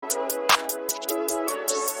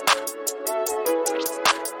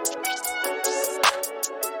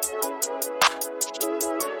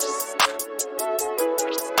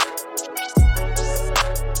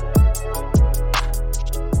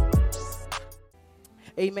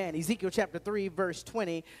Amen. Ezekiel chapter 3, verse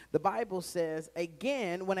 20, the Bible says,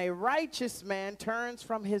 again, when a righteous man turns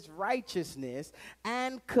from his righteousness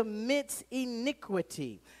and commits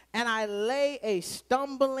iniquity, and I lay a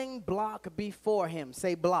stumbling block before him,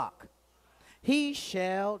 say block, he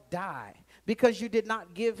shall die. Because you did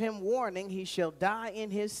not give him warning, he shall die in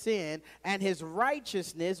his sin, and his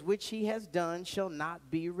righteousness which he has done shall not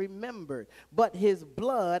be remembered. But his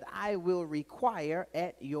blood I will require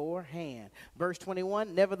at your hand. Verse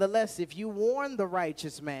 21, nevertheless, if you warn the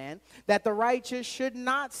righteous man that the righteous should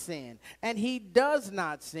not sin, and he does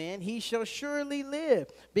not sin, he shall surely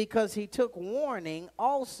live. Because he took warning,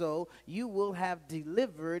 also you will have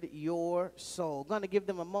delivered your soul. I'm going to give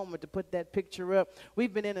them a moment to put that picture up.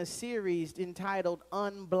 We've been in a series entitled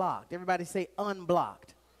Unblocked. Everybody say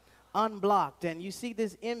unblocked. Unblocked. And you see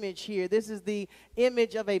this image here. This is the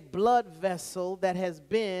image of a blood vessel that has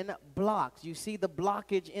been blocked. You see the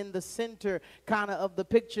blockage in the center kind of the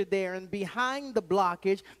picture there. And behind the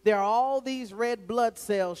blockage, there are all these red blood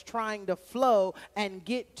cells trying to flow and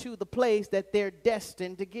get to the place that they're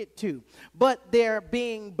destined to get to. But they're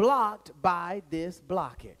being blocked by this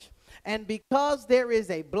blockage. And because there is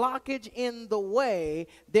a blockage in the way,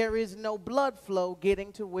 there is no blood flow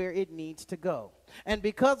getting to where it needs to go. And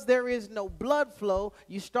because there is no blood flow,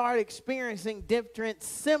 you start experiencing different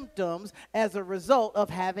symptoms as a result of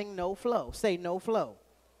having no flow. Say no flow.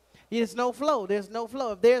 There's no flow. There's no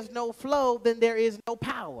flow. If there's no flow, then there is no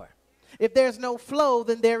power. If there's no flow,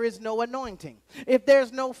 then there is no anointing. If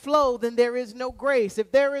there's no flow, then there is no grace.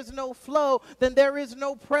 If there is no flow, then there is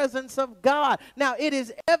no presence of God. Now, it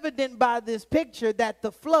is evident by this picture that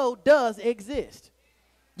the flow does exist.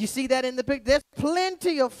 You see that in the picture? There's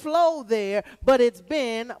plenty of flow there, but it's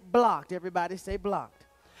been blocked. Everybody say blocked.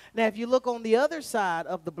 Now, if you look on the other side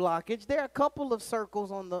of the blockage, there are a couple of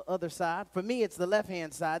circles on the other side. For me, it's the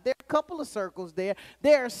left-hand side. There are a couple of circles there.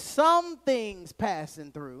 There are some things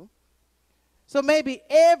passing through. So maybe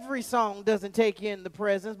every song doesn't take you in the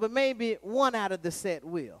presence, but maybe one out of the set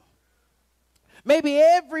will. Maybe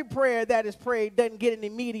every prayer that is prayed doesn't get an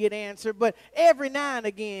immediate answer, but every now and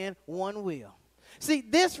again, one will. See,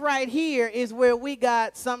 this right here is where we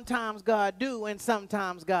got sometimes God do and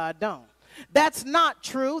sometimes God don't. That's not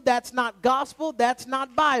true. That's not gospel. That's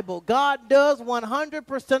not Bible. God does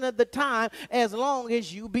 100% of the time as long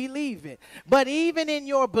as you believe it. But even in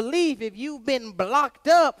your belief, if you've been blocked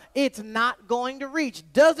up, it's not going to reach.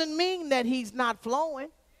 Doesn't mean that he's not flowing.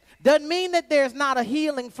 Doesn't mean that there's not a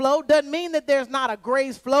healing flow. Doesn't mean that there's not a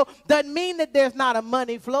grace flow. Doesn't mean that there's not a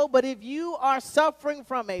money flow. But if you are suffering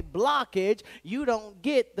from a blockage, you don't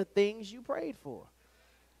get the things you prayed for.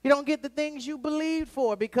 You don't get the things you believed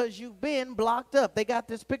for because you've been blocked up. They got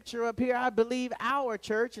this picture up here. I believe our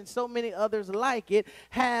church and so many others like it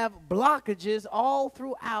have blockages all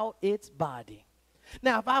throughout its body.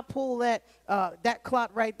 Now, if I pull that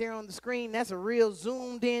clot right there on the screen, that's a real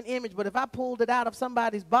zoomed in image. But if I pulled it out of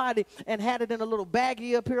somebody's body and had it in a little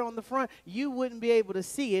baggie up here on the front, you wouldn't be able to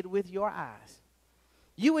see it with your eyes.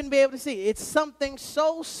 You wouldn't be able to see it. It's something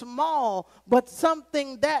so small, but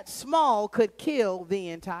something that small could kill the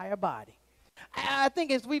entire body. I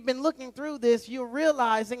think as we've been looking through this, you're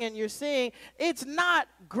realizing and you're seeing it's not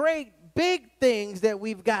great big things that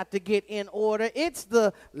we've got to get in order. It's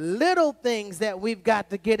the little things that we've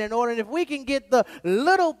got to get in order. And if we can get the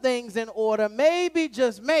little things in order, maybe,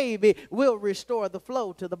 just maybe, we'll restore the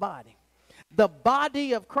flow to the body. The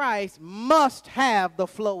body of Christ must have the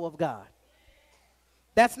flow of God.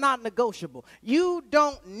 That's not negotiable. You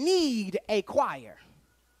don't need a choir.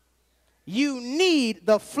 You need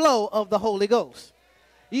the flow of the Holy Ghost.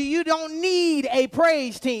 You don't need a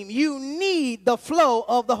praise team. You need the flow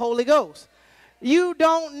of the Holy Ghost. You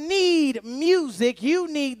don't need music.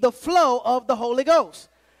 You need the flow of the Holy Ghost.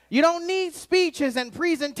 You don't need speeches and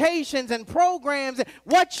presentations and programs.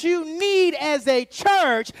 What you need as a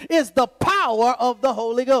church is the power of the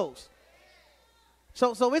Holy Ghost.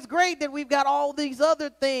 So it's great that we've got all these other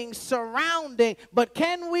things surrounding, but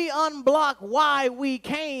can we unblock why we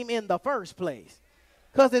came in the first place?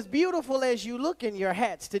 Because as beautiful as you look in your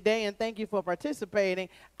hats today, and thank you for participating,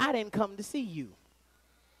 I didn't come to see you.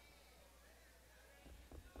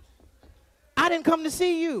 I didn't come to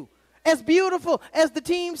see you. As beautiful as the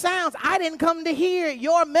team sounds, I didn't come to hear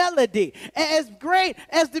your melody. As great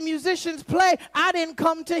as the musicians play, I didn't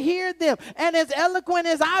come to hear them. And as eloquent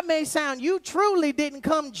as I may sound, you truly didn't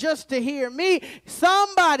come just to hear me.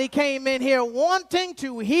 Somebody came in here wanting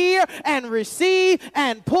to hear and receive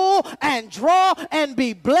and pull and draw and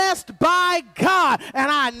be blessed by God.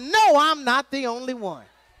 And I know I'm not the only one.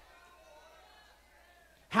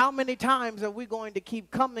 How many times are we going to keep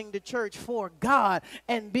coming to church for God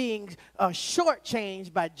and being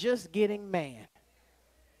shortchanged by just getting man?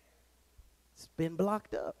 It's been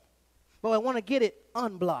blocked up. But I want to get it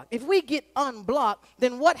unblocked. If we get unblocked,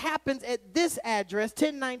 then what happens at this address,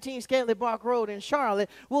 1019 Scaley Bark Road in Charlotte,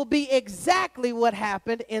 will be exactly what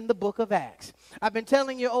happened in the book of Acts. I've been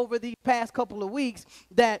telling you over the past couple of weeks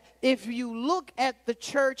that if you look at the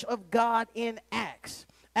church of God in Acts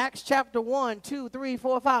chapter 1, 2, 3,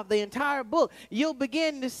 4, 5, the entire book, you'll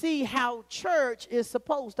begin to see how church is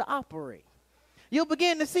supposed to operate. You'll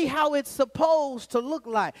begin to see how it's supposed to look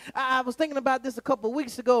like. I was thinking about this a couple of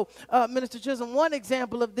weeks ago, Minister Chisholm. One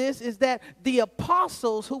example of this is that the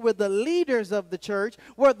apostles, who were the leaders of the church,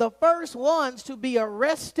 were the first ones to be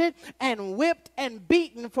arrested and whipped and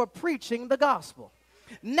beaten for preaching the gospel.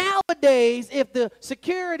 Nowadays, if the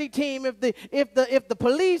security team, if the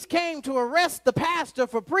police came to arrest the pastor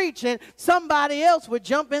for preaching, somebody else would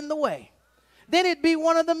jump in the way. Then it'd be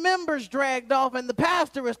one of the members dragged off, and the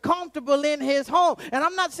pastor is comfortable in his home. And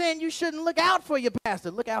I'm not saying you shouldn't look out for your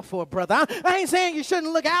pastor. Look out for a brother. I ain't saying you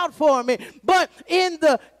shouldn't look out for me. But in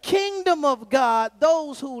the kingdom of God,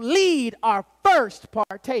 those who lead are first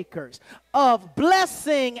partakers of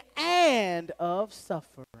blessing and of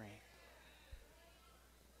suffering.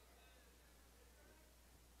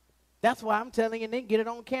 That's why I'm telling you, they get it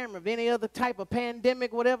on camera. If any other type of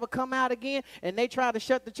pandemic, whatever, come out again, and they try to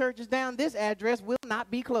shut the churches down, this address will not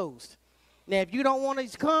be closed. Now, if you don't want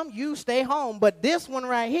to come, you stay home. But this one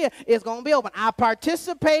right here is going to be open. I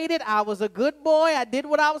participated. I was a good boy. I did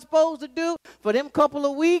what I was supposed to do for them couple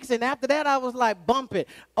of weeks. And after that, I was like, bump it.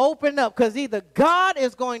 Open up. Because either God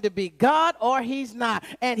is going to be God or he's not.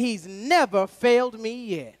 And he's never failed me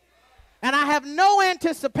yet. And I have no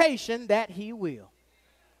anticipation that he will.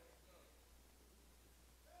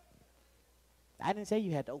 I didn't say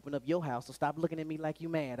you had to open up your house, so stop looking at me like you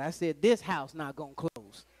mad. I said this house not going to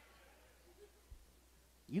close.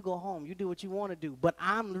 You go home, you do what you want to do, but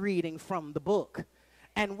I'm reading from the book.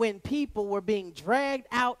 And when people were being dragged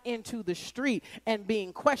out into the street and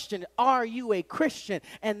being questioned, are you a Christian?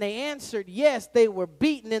 And they answered yes, they were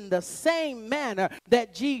beaten in the same manner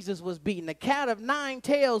that Jesus was beaten. A cat of nine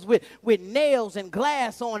tails with nails and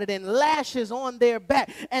glass on it and lashes on their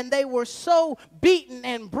back. And they were so beaten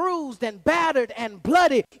and bruised and battered and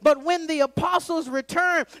bloody. But when the apostles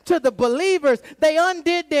returned to the believers, they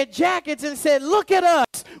undid their jackets and said, look at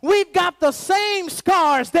us. We've got the same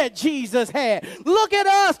scars that Jesus had. Look at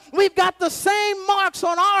us. We've got the same marks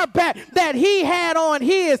on our back that he had on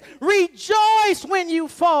his. Rejoice when you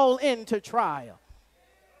fall into trial.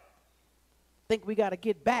 I think we got to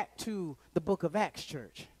get back to the book of Acts,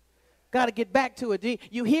 church. Got to get back to it.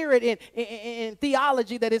 You hear it in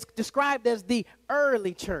theology that it's described as the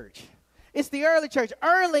early church. It's the early church.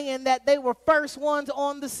 Early in that they were first ones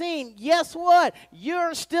on the scene. Guess what?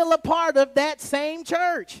 You're still a part of that same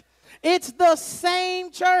church. It's the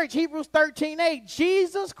same church. Hebrews 13:8.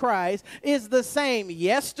 Jesus Christ is the same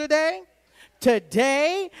yesterday,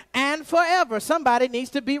 today, and forever. Somebody needs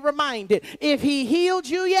to be reminded. If he healed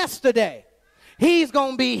you yesterday, he's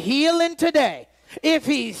going to be healing today. If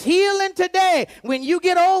he's healing today, when you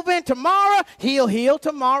get over in tomorrow, he'll heal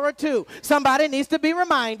tomorrow too. Somebody needs to be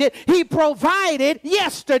reminded. He provided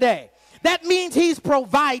yesterday. That means he's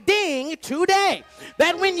providing today.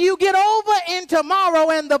 That when you get over in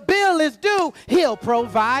tomorrow and the bill is due, he'll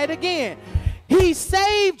provide again. He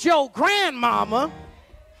saved your grandmama.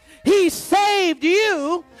 He saved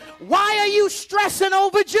you. Why are you stressing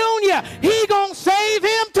over Junior? He gonna save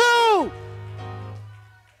him too.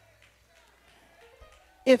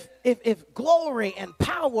 If glory and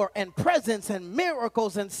power and presence and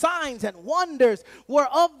miracles and signs and wonders were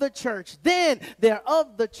of the church, then they're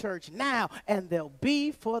of the church now, and they'll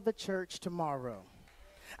be for the church tomorrow.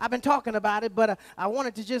 I've been talking about it, but I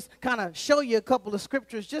wanted to just kind of show you a couple of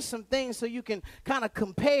scriptures, just some things so you can kind of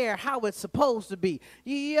compare how it's supposed to be.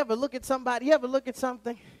 You ever look at somebody, you ever look at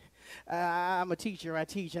something? I'm a teacher. I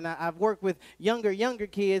teach, and I've worked with younger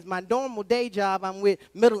kids. My normal day job, I'm with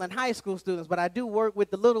middle and high school students, but I do work with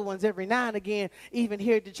the little ones every now and again, even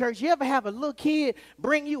here at the church. You ever have a little kid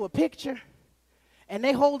bring you a picture, And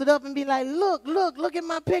they hold it up and be like, look at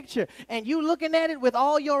my picture. And you looking at it with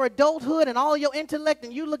all your adulthood and all your intellect,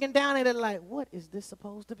 and you looking down at it like, what is this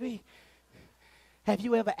supposed to be? Have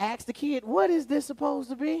you ever asked a kid, what is this supposed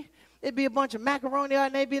to be? It'd be a bunch of macaroni,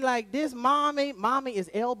 and they'd be like, this mommy is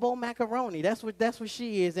elbow macaroni. That's what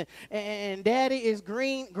she is. And daddy is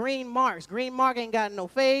green marks. Green mark ain't got no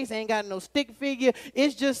face, ain't got no stick figure.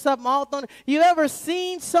 It's just something all thrown. You ever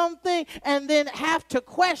seen something and then have to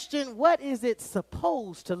question, what is it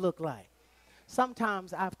supposed to look like?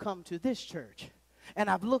 Sometimes I've come to this church, and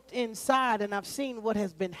I've looked inside and I've seen what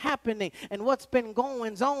has been happening and what's been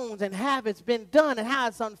going on and how it's been done and how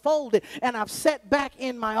it's unfolded. And I've sat back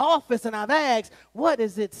in my office and I've asked, what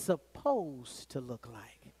is it supposed to look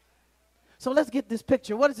like? So let's get this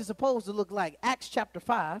picture. What is it supposed to look like? Acts chapter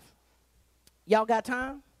 5. Y'all got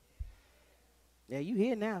time? Yeah, you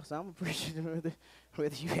here now, so I'm going to preach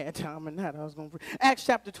whether you had time or not. I was going to preach. Acts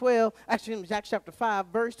chapter 12, actually Acts chapter 5,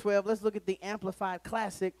 verse 12. Let's look at the Amplified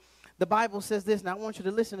Classic. The Bible says this, and I want you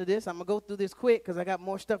to listen to this. I'm going to go through this quick because I got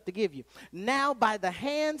more stuff to give you. Now, by the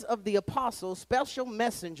hands of the apostles, special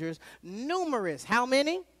messengers, numerous, how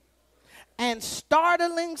many? And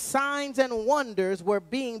startling signs and wonders were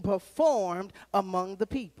being performed among the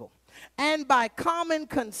people. And by common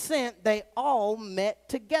consent, they all met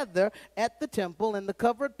together at the temple in the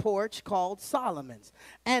covered porch called Solomon's.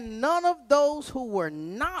 And none of those who were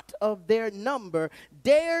not of their number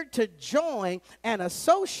dared to join and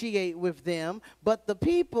associate with them, but the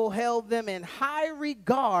people held them in high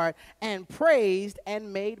regard and praised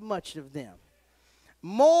and made much of them.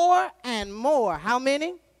 More and more, how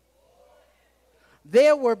many?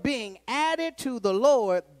 There were being added to the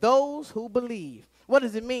Lord those who believe. What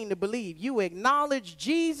does it mean to believe? You acknowledge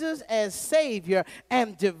Jesus as Savior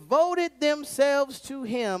and devoted themselves to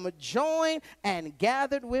him, joined and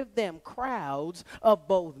gathered with them crowds of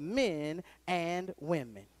both men and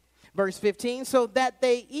women. Verse 15, so that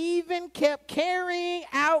they even kept carrying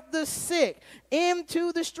out the sick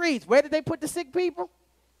into the streets. Where did they put the sick people?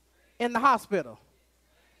 In the hospital,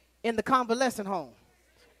 in the convalescent home,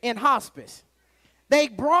 in hospice. They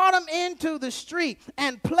brought them into the street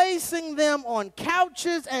and placing them on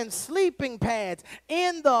couches and sleeping pads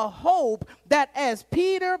in the hope that as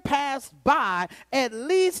Peter passed by, at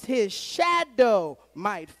least his shadow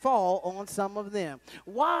might fall on some of them.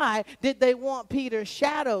 Why did they want Peter's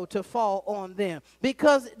shadow to fall on them?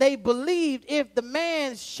 Because they believed if the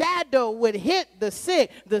man's shadow would hit the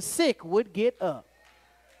sick would get up.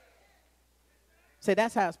 Say,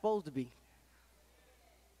 that's how it's supposed to be.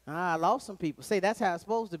 I lost some people. Say, that's how it's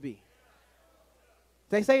supposed to be.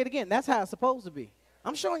 Say it again. That's how it's supposed to be.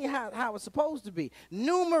 I'm showing you how it's supposed to be.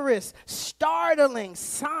 Numerous, startling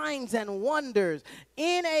signs and wonders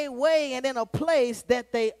in a way and in a place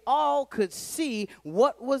that they all could see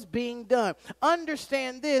what was being done.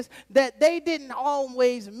 Understand this, that they didn't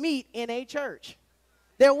always meet in a church.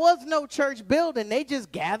 There was no church building. They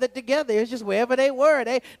just gathered together. It's just wherever they were.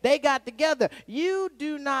 They got together. You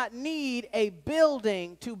do not need a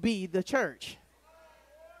building to be the church.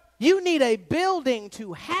 You need a building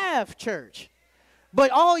to have church.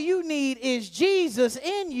 But all you need is Jesus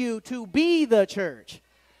in you to be the church.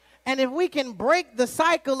 And if we can break the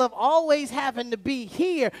cycle of always having to be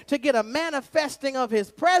here to get a manifesting of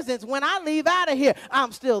his presence, when I leave out of here,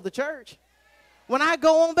 I'm still the church. When I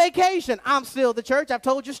go on vacation, I'm still the church. I've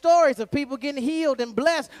told you stories of people getting healed and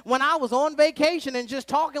blessed when I was on vacation and just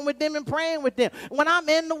talking with them and praying with them. When I'm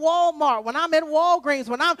in the Walmart, when I'm at Walgreens,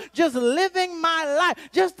 when I'm just living my life.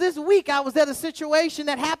 Just this week, I was at a situation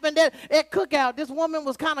that happened at Cookout. This woman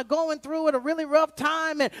was kind of going through it a really rough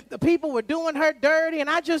time, and the people were doing her dirty, and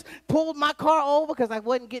I just pulled my car over because I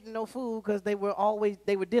wasn't getting no food because they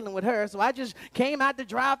were dealing with her. So I just came out the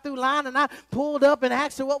drive-through line, and I pulled up and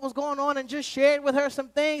asked her what was going on and just shared with her some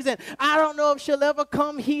things. And I don't know if she'll ever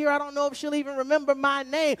come here. I don't know if she'll even remember my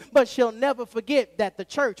name, but she'll never forget that the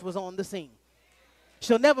church was on the scene.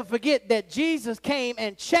 She'll never forget that Jesus came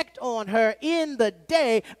and checked on her in the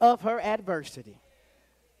day of her adversity.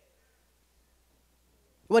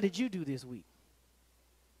 What did you do this week?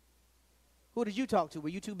 Who did you talk to? Were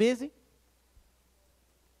you too busy?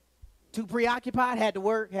 Too preoccupied? Had to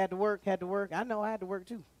work. I know I had to work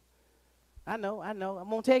too. I know. I'm going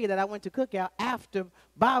to tell you that I went to Cookout after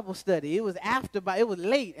Bible study. It was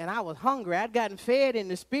late, and I was hungry. I'd gotten fed in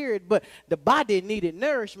the spirit, but the body needed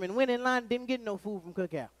nourishment. Went in line, didn't get no food from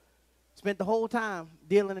Cookout. Spent the whole time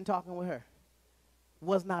dealing and talking with her.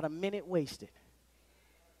 Was not a minute wasted.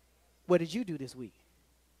 What did you do this week?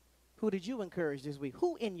 Who did you encourage this week?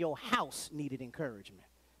 Who in your house needed encouragement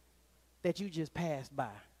that you just passed by?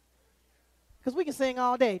 Because we can sing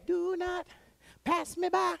all day, do not pass me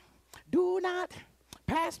by. Do not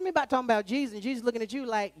Pass me by talking about Jesus, and Jesus looking at you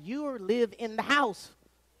like you live in the house.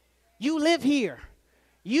 You live here.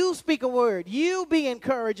 You speak a word. You be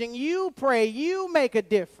encouraging. You pray. You make a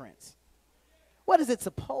difference. What is it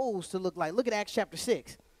supposed to look like? Look at Acts chapter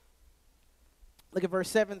 6. Look at verse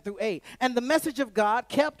 7 through 8. And the message of God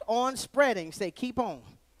kept on spreading. Say, keep on.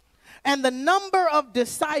 And the number of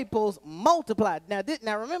disciples multiplied.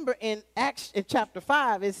 Now remember, in Acts in chapter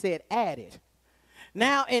 5, it said added.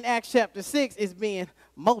 Now in Acts chapter 6, it's being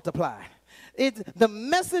multiplied. The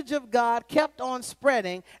message of God kept on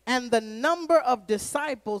spreading, and the number of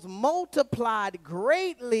disciples multiplied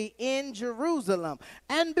greatly in Jerusalem.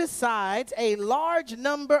 And besides, a large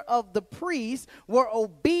number of the priests were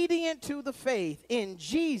obedient to the faith in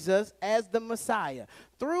Jesus as the Messiah,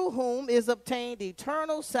 through whom is obtained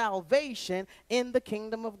eternal salvation in the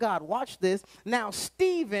kingdom of God. Watch this. Now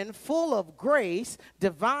Stephen, full of grace,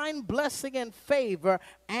 divine blessing and favor,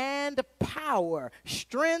 and power,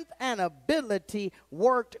 strength and ability,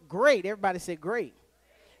 worked great. Everybody say great.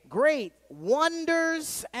 Great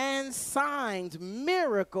wonders and signs,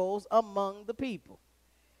 miracles among the people.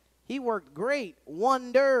 He worked great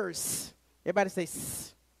wonders. Everybody say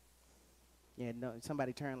 "S." Yeah, no,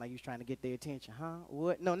 somebody turned like he was trying to get their attention. Huh?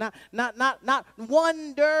 What? No, not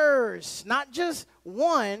wonders. Not just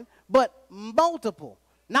one, but multiple.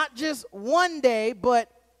 Not just one day,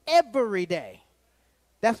 but every day.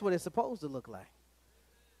 That's what it's supposed to look like.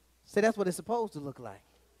 Say, that's what it's supposed to look like.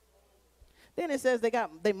 Then it says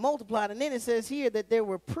they multiplied, and then it says here that there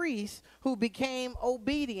were priests who became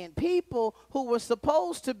obedient. People who were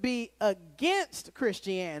supposed to be against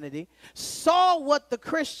Christianity saw what the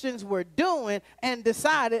Christians were doing and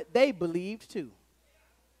decided they believed too.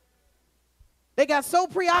 They got so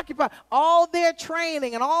preoccupied. All their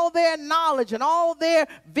training and all their knowledge and all their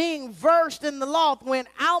being versed in the law went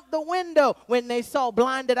out the window when they saw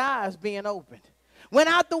blinded eyes being opened. Went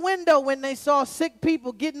out the window when they saw sick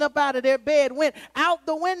people getting up out of their bed. Went out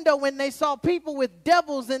the window when they saw people with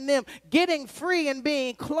devils in them getting free and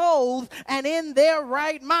being clothed and in their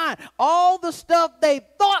right mind. All the stuff they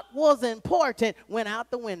thought was important went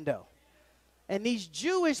out the window. And these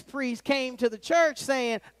Jewish priests came to the church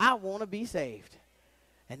saying, I want to be saved.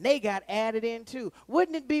 And they got added in too.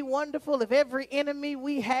 Wouldn't it be wonderful if every enemy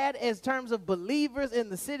we had as terms of believers in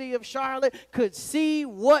the city of Charlotte could see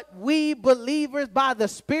what we believers by the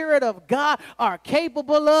Spirit of God are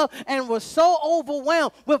capable of, and were so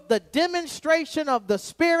overwhelmed with the demonstration of the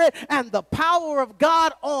Spirit and the power of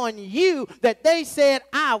God on you that they said,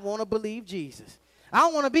 I want to believe Jesus. I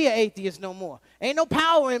don't want to be an atheist no more. Ain't no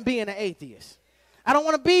power in being an atheist. I don't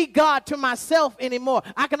want to be God to myself anymore.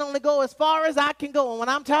 I can only go as far as I can go. And when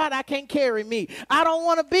I'm tired, I can't carry me. I don't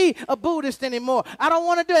want to be a Buddhist anymore. I don't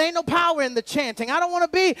want to do, ain't no power in the chanting. I don't want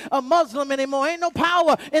to be a Muslim anymore. Ain't no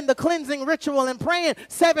power in the cleansing ritual and praying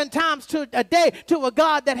 7 times a day to a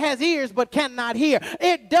God that has ears but cannot hear.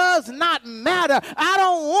 It does not matter. I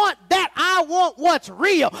don't want that. I want what's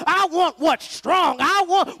real. I want what's strong. I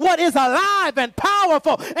want what is alive and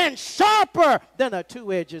powerful and sharper than a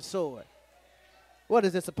two-edged sword. What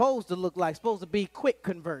is it supposed to look like? It's supposed to be quick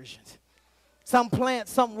conversions. Some plant,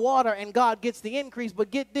 some water, and God gets the increase.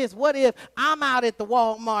 But get this, what if I'm out at the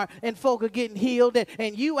Walmart and folk are getting healed,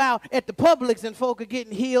 and you out at the Publix and folk are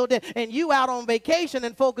getting healed, and you out on vacation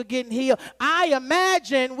and folk are getting healed? I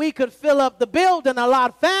imagine we could fill up the building a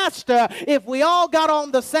lot faster if we all got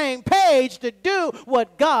on the same page to do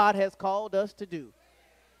what God has called us to do.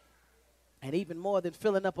 And even more than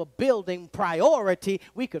filling up a building priority,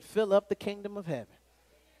 we could fill up the kingdom of heaven.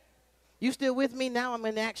 You still with me? Now I'm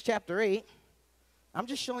in Acts chapter 8. I'm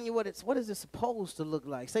just showing you what is it supposed to look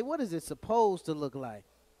like. Say, what is it supposed to look like?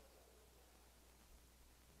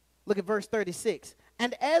 Look at verse 36.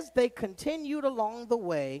 And as they continued along the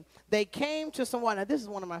way, they came to someone. Now, this is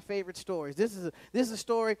one of my favorite stories. This is a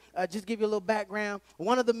story, just give you a little background.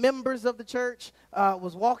 One of the members of the church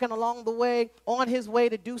was walking along the way, on his way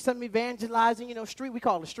to do some evangelizing, we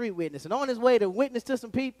call it street witness. And on his way to witness to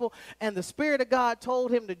some people, and the Spirit of God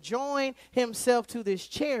told him to join himself to this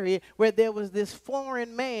chariot where there was this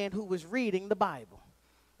foreign man who was reading the Bible.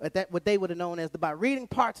 What they would have known as the Bible, reading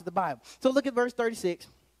parts of the Bible. So look at verse 36.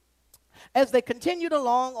 As they continued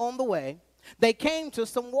along on the way, they came to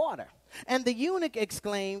some water. And the eunuch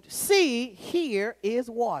exclaimed, see, here is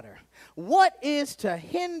water. What is to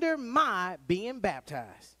hinder my being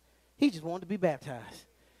baptized? He just wanted to be baptized.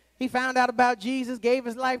 He found out about Jesus, gave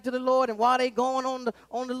his life to the Lord, and while they going on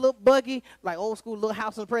the little buggy, like old school little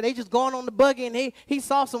house on prayer, they just going on the buggy, and he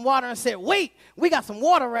saw some water and said, wait, we got some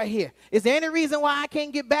water right here. Is there any reason why I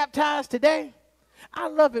can't get baptized today? I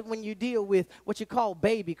love it when you deal with what you call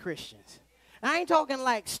baby Christians. I ain't talking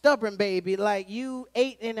like stubborn baby, like you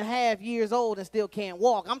 8.5 years old and still can't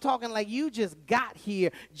walk. I'm talking like you just got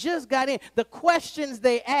here, just got in. The questions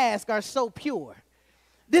they ask are so pure.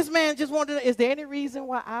 This man just wanted to know, is there any reason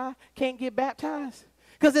why I can't get baptized?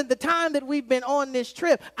 Because in the time that we've been on this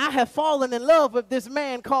trip, I have fallen in love with this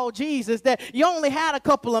man called Jesus, that you only had a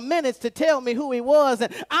couple of minutes to tell me who he was,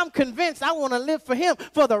 and I'm convinced I want to live for him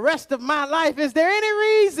for the rest of my life. Is there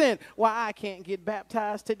any reason why I can't get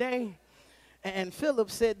baptized today? And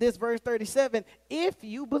Philip said this, verse 37, if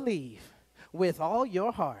you believe with all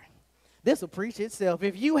your heart, this will preach itself.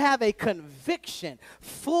 If you have a conviction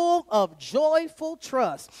full of joyful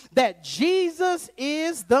trust that Jesus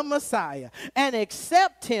is the Messiah and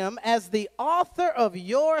accept him as the author of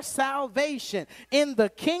your salvation in the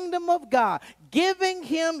kingdom of God, giving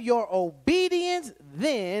him your obedience,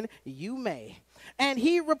 then you may. And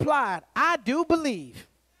he replied, I do believe.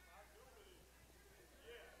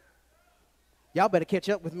 Y'all better catch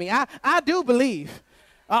up with me. I do believe.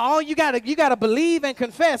 All you gotta believe and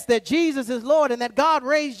confess that Jesus is Lord and that God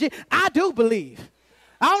raised Jesus. I do believe.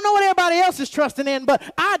 I don't know what everybody else is trusting in, but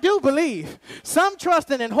I do believe. Some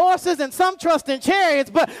trusting in horses and some trust in chariots,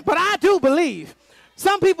 but I do believe.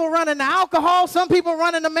 Some people running to alcohol, some people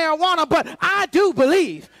running to marijuana, but I do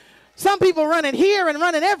believe. Some people running here and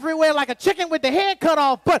running everywhere like a chicken with the head cut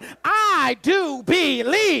off, but I do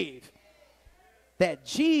believe that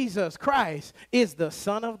Jesus Christ is the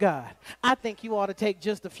Son of God. I think you ought to take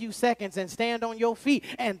just a few seconds and stand on your feet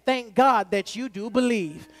and thank God that you do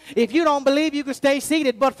believe. If you don't believe, you can stay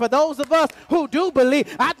seated. But for those of us who do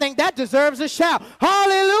believe, I think that deserves a shout.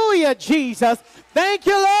 Hallelujah, Jesus. Thank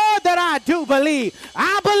you, Lord, that I do believe.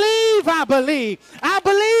 I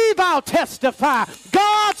believe I'll testify.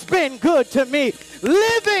 God's been good to me.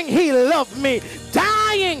 Living, he loved me.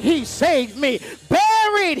 Dying, he saved me.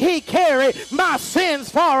 Buried, he carried my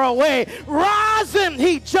sins far away. Rising,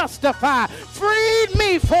 he justified. Freed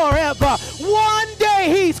me forever. One day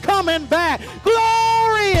he's coming back.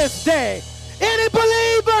 Glorious day. Any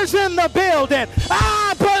believers in the building?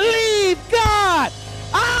 I believe God.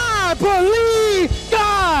 I believe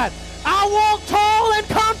God. I walk tall and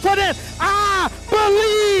confident. I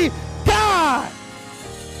believe God.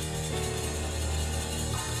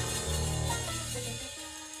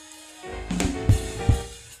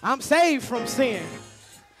 I'm saved from sin.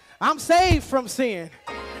 I'm saved from sin.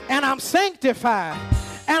 And I'm sanctified.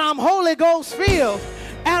 And I'm Holy Ghost filled.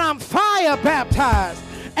 And I'm fire baptized.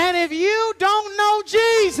 And if you don't know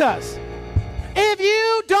Jesus,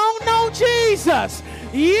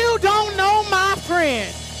 you don't know my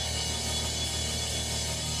friend.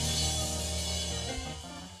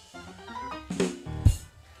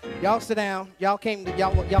 Y'all sit down. Y'all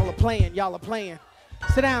are playing.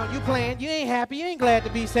 Sit down. You playing. You ain't happy. You ain't glad to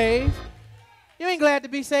be saved. You ain't glad to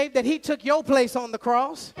be saved that he took your place on the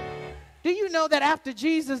cross. Do you know that after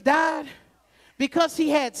Jesus died, because he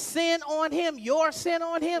had sin on him, your sin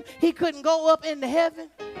on him, he couldn't go up into heaven?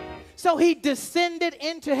 So he descended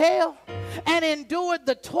into hell and endured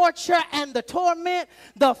the torture and the torment,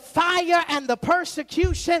 the fire and the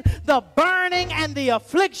persecution, the burning and the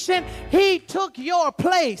affliction. He took your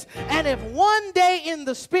place. And if one day in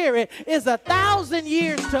the spirit is 1,000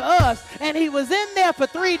 years to us, and he was in there for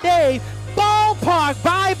 3 days, ballpark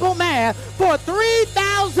Bible math, for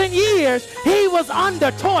 3,000 years he was under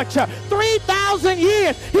torture. 3,000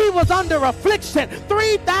 years he was under affliction.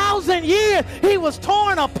 3,000 years he was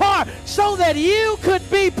torn apart so that you could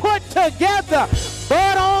be put together.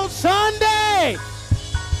 But on Sunday,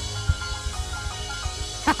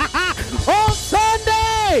 on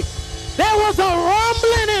Sunday, there was a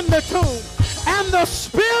rumbling in the tomb, and the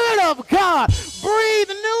Spirit of God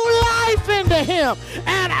breathed new life into him,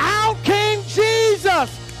 and out came Jesus.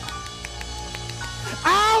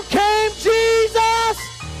 Out came Jesus,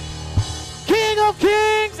 King of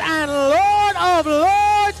kings and Lord of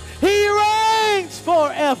lords. He reigns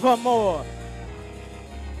forevermore.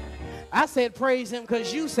 I said praise him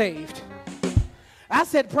because you saved. I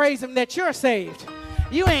said praise him that you're saved.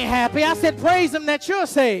 You ain't happy. I said praise him that you're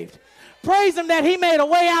saved. Praise him that he made a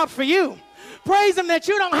way out for you. Praise him that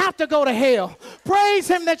you don't have to go to hell. Praise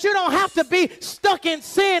him that you don't have to be stuck in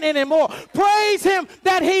sin anymore. Praise him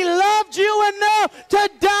that he loved you enough to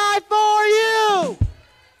die for you.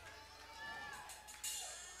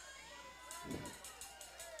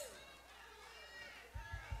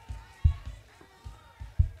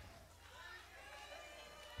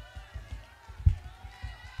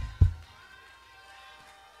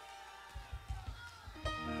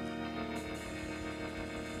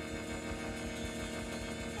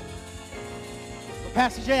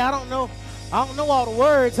 Pastor Jay, I don't know I don't know all the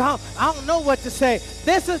words. I don't know what to say.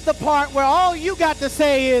 This is the part where all you got to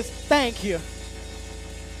say is thank you.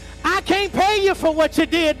 I can't pay you for what you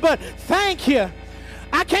did, but thank you.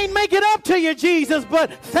 I can't make it up to you, Jesus,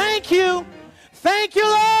 but thank you. Thank you,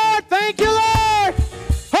 Lord. Thank you, Lord.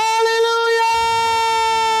 Hallelujah.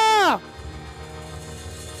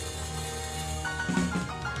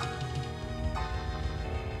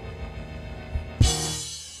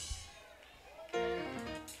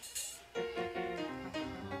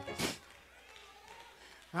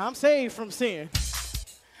 I'm saved from sin.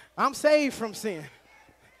 I'm saved from sin.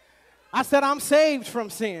 I said I'm saved from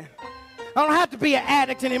sin. I don't have to be an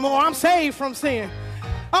addict anymore. I'm saved from sin.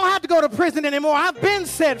 I don't have to go to prison anymore. I've been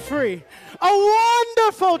set free. A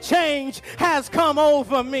wonderful change has come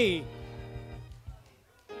over me.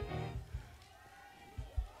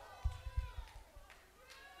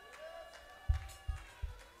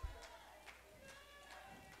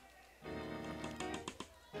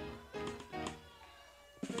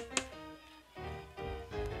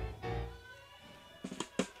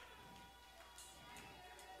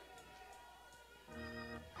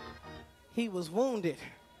 He was wounded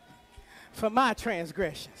for my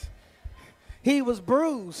transgressions. He was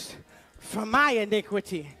bruised for my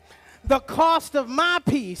iniquity. The cost of my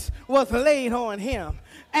peace was laid on him.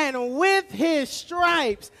 And with his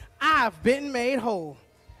stripes, I've been made whole.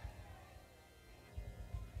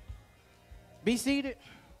 Be seated.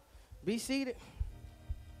 Be seated.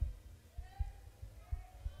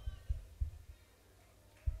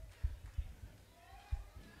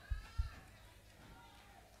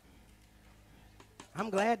 I'm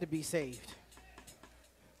glad to be saved.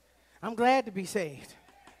 I'm glad to be saved.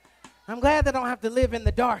 I'm glad that I don't have to live in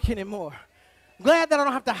the dark anymore. I'm glad that I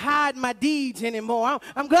don't have to hide my deeds anymore.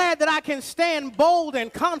 I'm glad that I can stand bold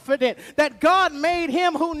and confident that God made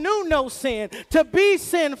him who knew no sin to be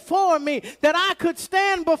sin for me, that I could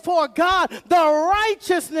stand before God, the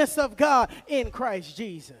righteousness of God in Christ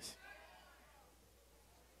Jesus.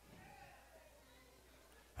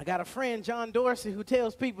 I got a friend, John Dorsey, who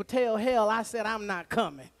tells people, tell hell. I said, I'm not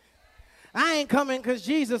coming. I ain't coming because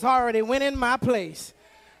Jesus already went in my place.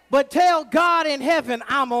 But tell God in heaven,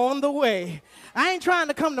 I'm on the way. I ain't trying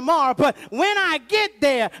to come tomorrow, but when I get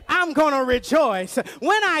there, I'm going to rejoice.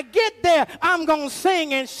 When I get there, I'm going to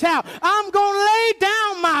sing and shout. I'm going to lay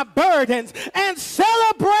down my burdens and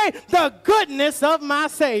celebrate the goodness of my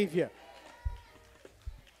Savior.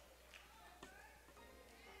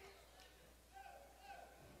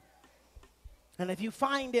 And if you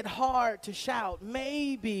find it hard to shout,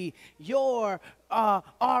 maybe your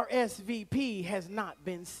RSVP has not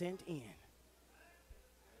been sent in.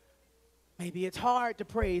 Maybe it's hard to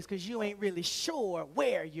praise because you ain't really sure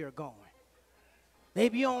where you're going.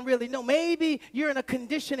 Maybe you don't really know. Maybe you're in a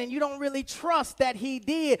condition and you don't really trust that he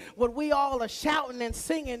did what we all are shouting and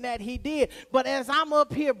singing that he did. But as I'm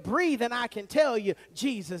up here breathing, I can tell you,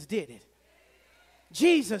 Jesus did it.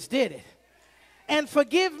 Jesus did it. And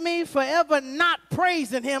forgive me for ever not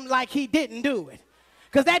praising him like he didn't do it.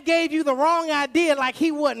 Because that gave you the wrong idea, like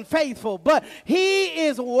he wasn't faithful. But he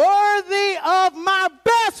is worthy of my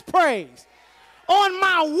best praise. On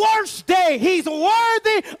my worst day, he's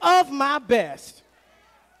worthy of my best.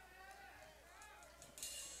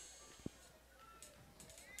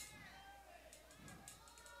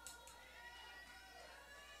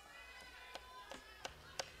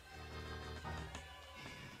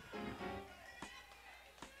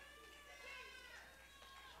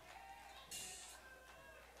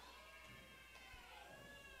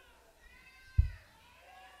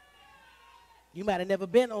 You might have never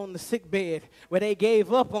been on the sick bed where they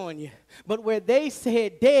gave up on you. But where they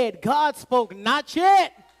said dead, God spoke, not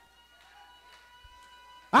yet.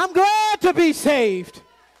 I'm glad to be saved.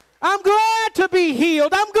 I'm glad to be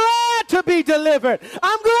healed. I'm glad to be delivered.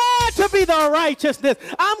 I'm glad to be the righteousness.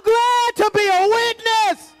 I'm glad to be a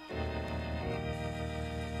witness.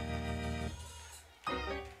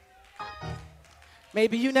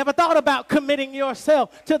 Maybe you never thought about committing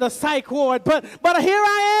yourself to the psych ward, but here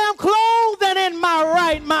I am, clothed and in my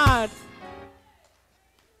right mind.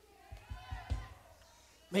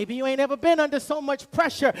 Maybe you ain't ever been under so much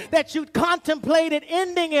pressure that you contemplated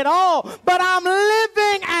ending it all, but I'm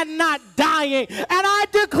living and not dying. And I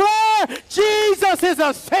declare Jesus is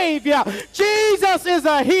a Savior. Jesus is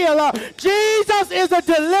a healer. Jesus is a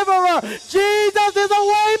deliverer. Jesus is a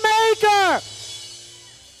way maker.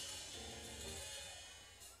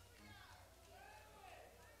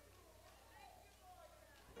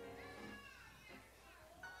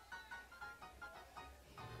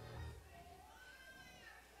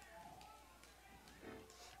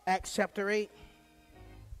 Acts chapter 8.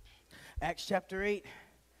 Acts chapter 8.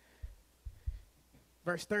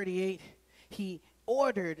 Verse 38, he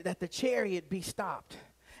ordered that the chariot be stopped.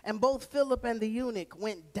 And both Philip and the eunuch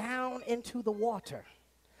went down into the water,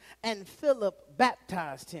 and Philip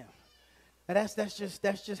baptized him. Now that's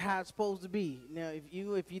just how it's supposed to be. Now,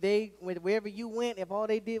 wherever you went, if all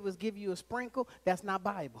they did was give you a sprinkle, that's not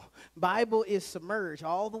Bible. Bible is submerged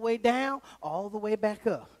all the way down, all the way back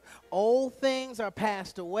up. Old things are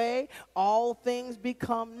passed away, all things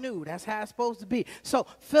become new. That's how it's supposed to be. So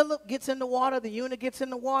Philip gets in the water, the eunuch gets in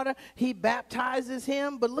the water, he baptizes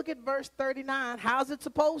him. But look at verse 39. How's it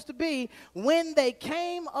supposed to be? When they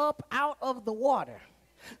came up out of the water,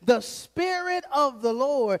 the Spirit of the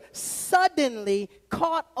Lord suddenly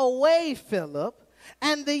caught away Philip,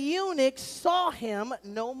 and the eunuch saw him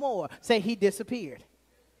no more. Say, he disappeared.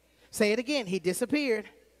 Say it again, he disappeared.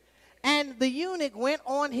 And the eunuch went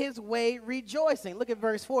on his way rejoicing. Look at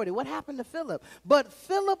verse 40. What happened to Philip? But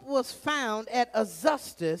Philip was found at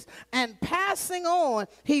Azotus, and passing on,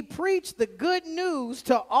 he preached the good news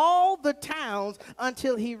to all the towns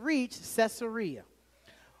until he reached Caesarea.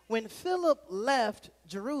 When Philip left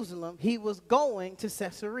Jerusalem, he was going to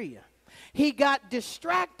Caesarea. He got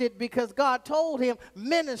distracted because God told him,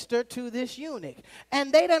 minister to this eunuch.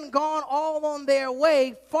 And they done gone all on their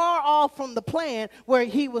way far off from the plan where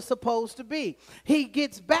he was supposed to be. He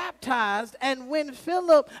gets baptized, and when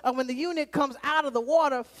the eunuch comes out of the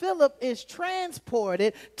water, Philip is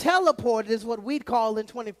teleported is what we'd call in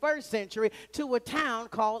 21st century, to a town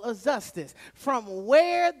called Azotus. From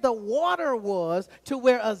where the water was to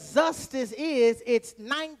where Azotus is, it's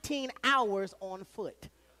 19 hours on foot.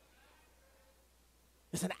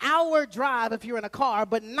 It's an hour drive if you're in a car,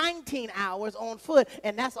 but 19 hours on foot,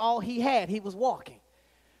 and that's all he had. He was walking.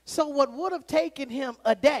 So what would have taken him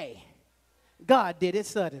a day, God did it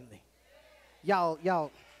suddenly. Y'all,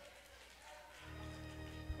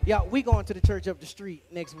 we going to the church up the street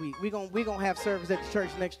next week. We gonna have service at the church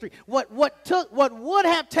next street. What would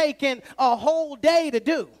have taken a whole day to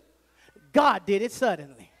do, God did it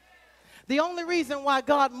suddenly. The only reason why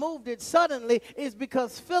God moved it suddenly is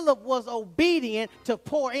because Philip was obedient to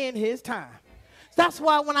pour in his time. That's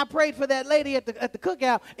why when I prayed for that lady at the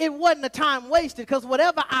cookout, it wasn't a time wasted, because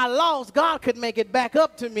whatever I lost, God could make it back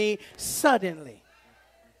up to me suddenly.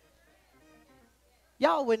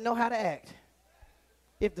 Y'all wouldn't know how to act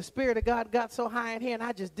if the Spirit of God got so high in here and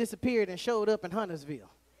I just disappeared and showed up in Huntersville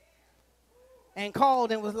and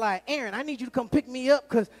called and was like, Aaron, I need you to come pick me up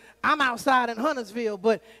because I'm outside in Huntersville,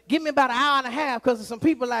 but give me about an hour and a half because there's some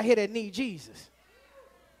people out here that need Jesus.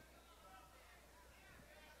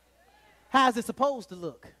 How's it supposed to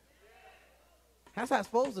look? That's how it's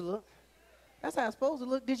supposed to look. That's how it's supposed to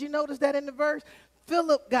look. Did you notice that in the verse?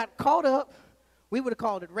 Philip got caught up. We would have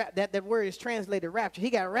called it, that word is translated rapture. He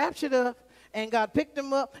got raptured up, and God picked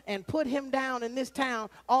him up and put him down in this town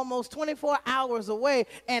almost 24 hours away.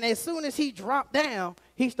 And as soon as he dropped down,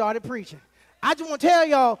 he started preaching. I just want to tell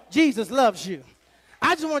y'all, Jesus loves you.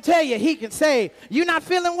 I just want to tell you, he can save. You're not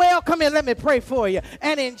feeling well? Come here, let me pray for you.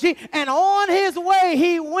 And on his way,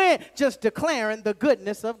 he went just declaring the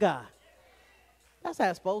goodness of God. That's how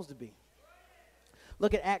it's supposed to be.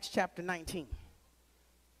 Look at Acts chapter 19.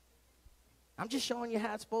 I'm just showing you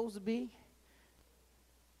how it's supposed to be.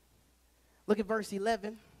 Look at verse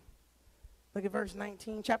 11. Look at verse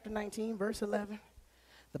 19, chapter 19, verse 11.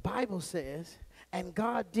 The Bible says, and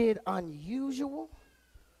God did unusual.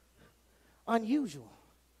 It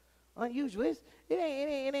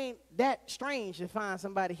ain't that strange to find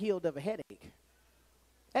somebody healed of a headache.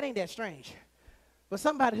 That ain't that strange. But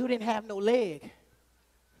somebody who didn't have no leg,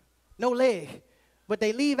 but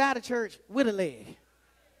they leave out of church with a leg.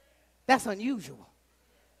 That's unusual.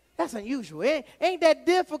 That's unusual. It ain't that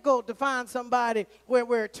difficult to find somebody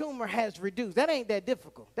where a tumor has reduced. That ain't that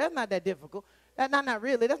difficult. That's not that difficult. Not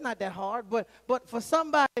really. That's not that hard. But for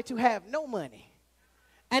somebody to have no money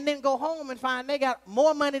and then go home and find they got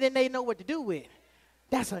more money than they know what to do with,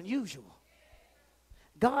 that's unusual.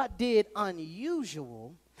 God did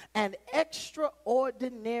unusual and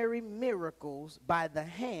extraordinary miracles by the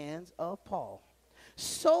hands of Paul,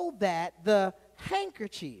 so that the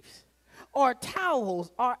handkerchiefs or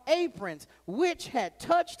towels or aprons which had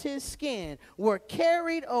touched his skin were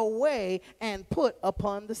carried away and put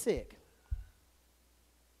upon the sick.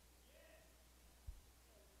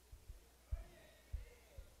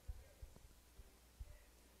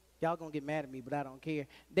 Y'all gonna get mad at me, but I don't care.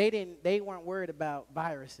 They weren't worried about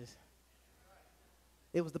viruses.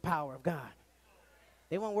 It was the power of God.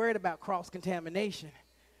 They weren't worried about cross-contamination.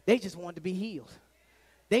 They just wanted to be healed.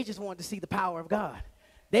 They just wanted to see the power of God.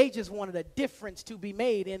 They just wanted a difference to be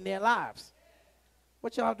made in their lives.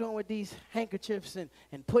 What y'all doing with these handkerchiefs and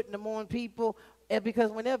putting them on people? And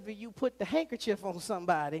because whenever you put the handkerchief on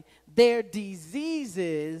somebody, their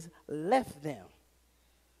diseases left them.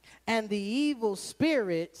 And the evil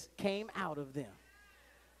spirits came out of them.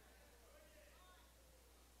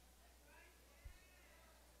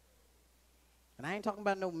 And I ain't talking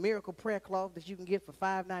about no miracle prayer cloth that you can get for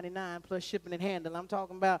 $5.99 plus shipping and handling. I'm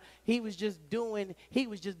talking about he was just being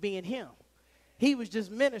him. He was just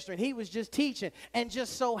ministering. He was just teaching and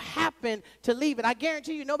just so happened to leave it. I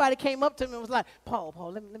guarantee you nobody came up to him and was like, Paul,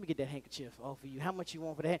 let me get that handkerchief off of you. How much you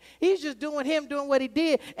want for that? He's just doing what he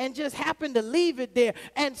did and just happened to leave it there.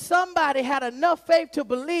 And somebody had enough faith to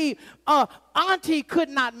believe Auntie could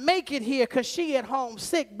not make it here because she at home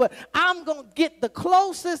sick, but I'm going to get the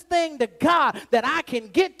closest thing to God that I can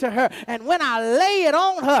get to her. And when I lay it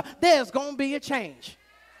on her, there's going to be a change.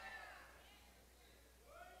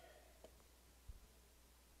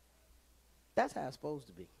 That's how it's supposed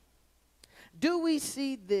to be. Do we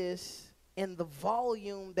see this in the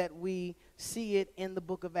volume that we see it in the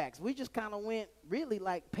book of Acts? We just kind of went really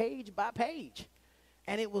like page by page.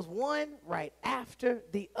 And it was one right after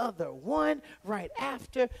the other. One right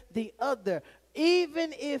after the other.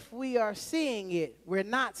 Even if we are seeing it, we're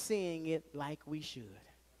not seeing it like we should.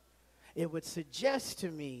 It would suggest to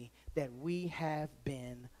me that we have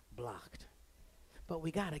been blocked. But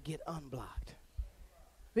we got to get unblocked.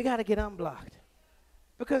 We got to get unblocked.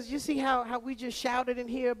 Because you see how we just shouted in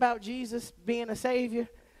here about Jesus being a Savior?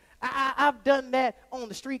 I've done that on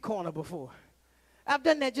the street corner before. I've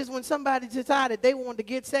done that just when somebody decided they wanted to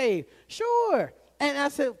get saved. Sure. And I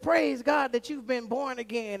said, praise God that you've been born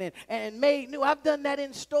again and made new. I've done that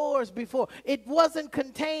in stores before. It wasn't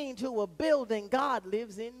contained to a building. God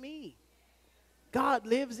lives in me. God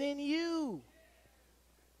lives in you.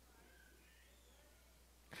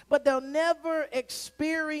 But they'll never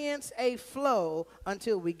experience a flow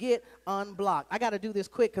until we get unblocked. I got to do this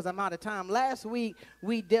quick because I'm out of time. Last week,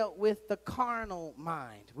 we dealt with the carnal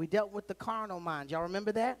mind. We dealt with the carnal mind. Y'all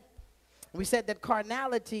remember that? We said that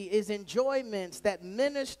carnality is enjoyments that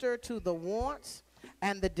minister to the wants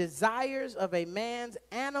and the desires of a man's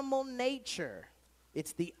animal nature.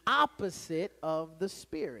 It's the opposite of the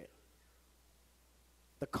spirit.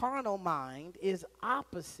 The carnal mind is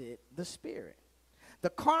opposite the spirit. The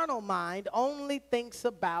carnal mind only thinks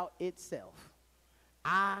about itself.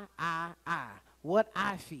 I. What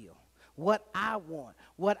I feel, what I want,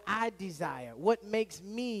 what I desire, what makes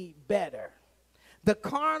me better. The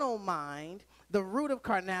carnal mind, the root of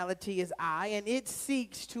carnality is I, and it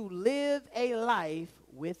seeks to live a life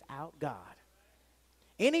without God.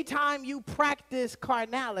 Anytime you practice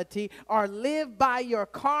carnality or live by your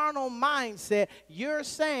carnal mindset, you're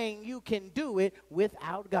saying you can do it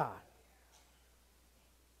without God.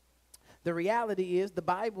 The reality is the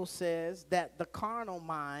Bible says that the carnal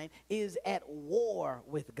mind is at war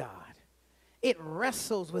with God. It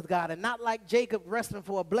wrestles with God, and not like Jacob wrestling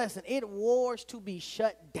for a blessing. It wars to be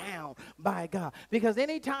shut down by God. Because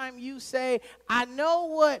anytime you say, I know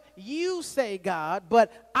what you say, God,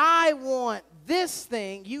 but I want this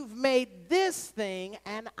thing, you've made this thing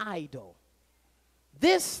an idol.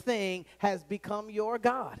 This thing has become your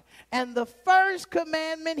God. And the first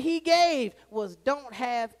commandment he gave was, don't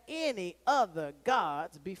have any other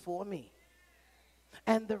gods before me.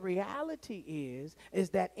 And the reality is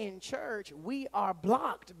that in church we are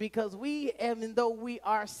blocked because even though we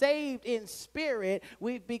are saved in spirit,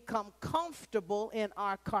 we've become comfortable in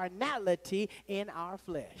our carnality, in our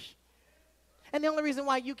flesh. And the only reason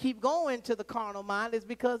why you keep going to the carnal mind is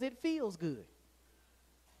because it feels good.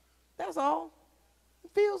 That's all. It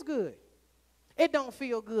feels good. It don't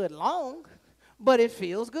feel good long, but it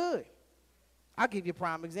feels good. I'll give you a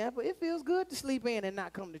prime example. It feels good to sleep in and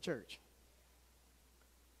not come to church.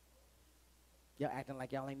 Y'all acting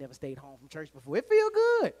like y'all ain't never stayed home from church before. It feel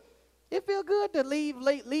good. It feel good to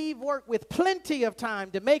leave work with plenty of time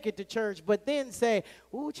to make it to church, but then say,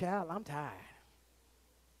 ooh, child, I'm tired.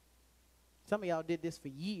 Some of y'all did this for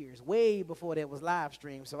years, way before there was live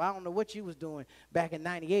stream, so I don't know what you was doing back in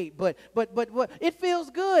 98, but it feels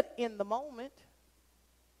good in the moment.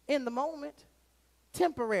 In the moment.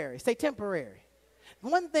 Temporary. Say temporary.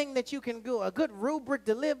 One thing that you can do, a good rubric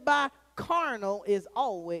to live by, carnal is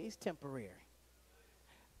always temporary.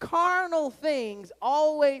 Carnal things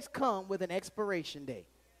always come with an expiration date.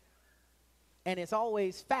 And it's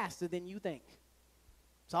always faster than you think.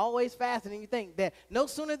 It's always faster than you think. That no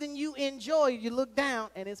sooner than you enjoy, you look down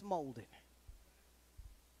and it's molded.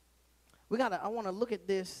 I want to look at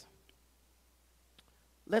this.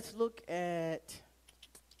 Let's look at,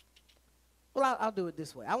 well, I'll do it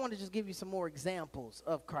this way. I want to just give you some more examples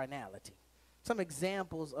of carnality. Some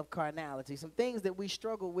examples of carnality. Some things that we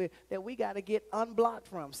struggle with that we got to get unblocked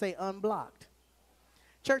from. Say unblocked.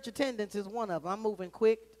 Church attendance is one of them. I'm moving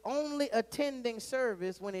quick. Only attending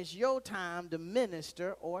service when it's your time to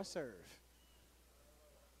minister or serve.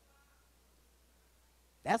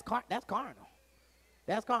 That's carnal.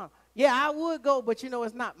 That's carnal. Yeah, I would go, but you know,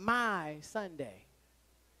 it's not my Sunday.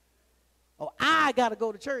 Oh, I got to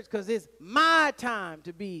go to church because it's my time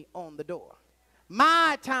to be on the door.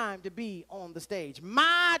 My time to be on the stage.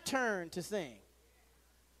 My turn to sing.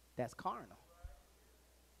 That's carnal.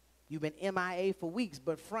 You've been MIA for weeks,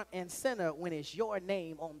 but front and center when it's your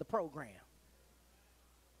name on the program.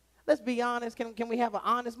 Let's be honest. Can we have an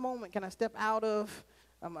honest moment? Can I step out of,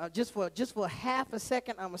 just for half a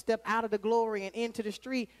second, I'm going to step out of the glory and into the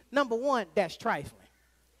street. Number one, that's trifling.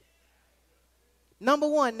 Number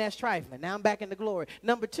one, that's trifling. Now I'm back in the glory.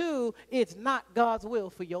 Number two, it's not God's will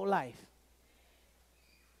for your life.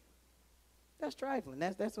 That's trifling.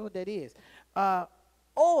 That's what that is.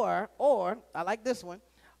 Or, I like this one,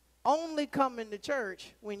 only coming to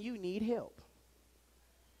church when you need help.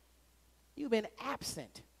 You've been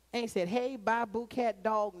absent. Ain't said, hey, bye, boo, cat,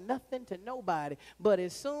 dog, nothing to nobody. But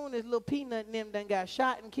as soon as little Peanut and them done got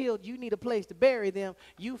shot and killed, you need a place to bury them.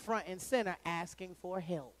 You front and center asking for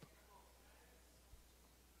help.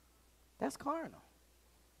 That's carnal.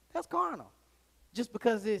 That's carnal. Just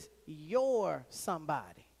because it's your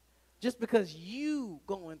somebody. Just because you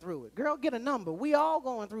going through it. Girl, get a number. We all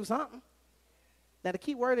going through something. Now, the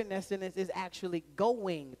key word in that sentence is actually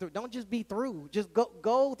going through. Don't just be through. Just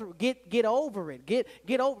go through. Get over it.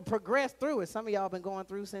 Get over, progress through it. Some of y'all been going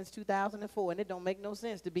through since 2004, and it don't make no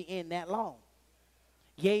sense to be in that long.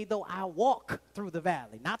 Yea, though I walk through the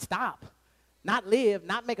valley, not stop, not live,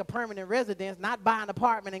 not make a permanent residence, not buy an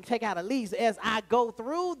apartment and take out a lease. As I go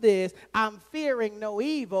through this, I'm fearing no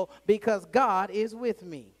evil because God is with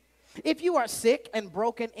me. If you are sick and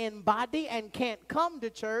broken in body and can't come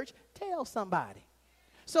to church, tell somebody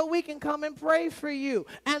so we can come and pray for you,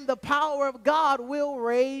 and the power of God will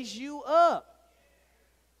raise you up.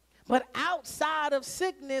 But outside of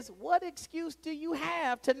sickness, what excuse do you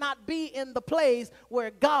have to not be in the place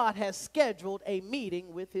where God has scheduled a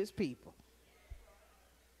meeting with his people?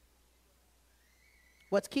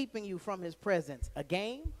 What's keeping you from his presence? A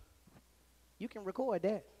game? You can record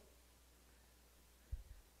that.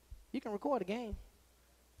 You can record a game.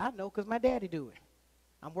 I know because my daddy do it.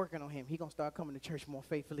 I'm working on him. He gonna start coming to church more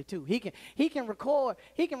faithfully too. He can record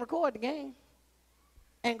the game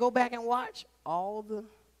and go back and watch all the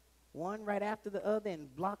one right after the other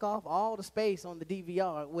and block off all the space on the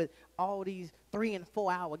DVR with all these 3 and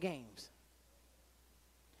 4 hour games.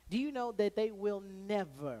 Do you know that they will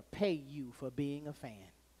never pay you for being a fan?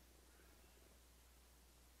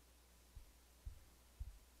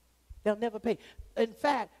 They'll never pay. In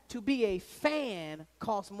fact, to be a fan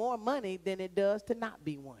costs more money than it does to not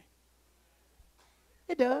be one.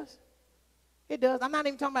 It does. It does. I'm not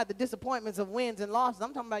even talking about the disappointments of wins and losses.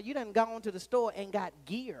 I'm talking about you done gone to the store and got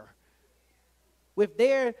gear with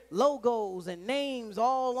their logos and names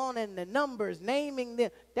all on it and the numbers, naming them.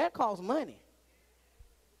 That costs money.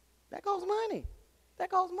 That costs money. That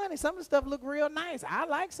costs money. Some of the stuff look real nice. I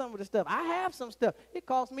like some of the stuff. I have some stuff. It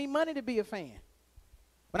costs me money to be a fan.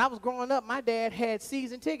 When I was growing up, my dad had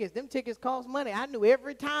season tickets. Them tickets cost money. I knew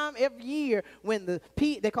every time, every year, when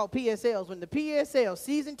they call PSLs, when the PSL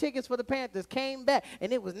season tickets for the Panthers came back,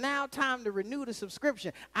 and it was now time to renew the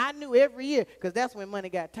subscription, I knew every year because that's when money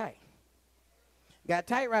got tight. Got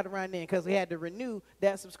tight right around then because we had to renew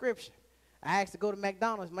that subscription. I asked to go to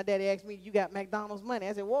McDonald's. My daddy asked me, you got McDonald's money?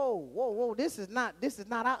 I said, whoa, this is not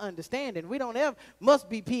our understanding. We don't ever, must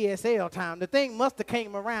be PSL time. The thing must have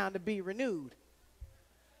came around to be renewed.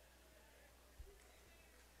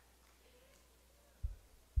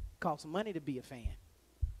 Costs money to be a fan.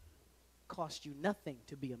 Costs you nothing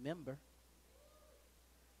to be a member.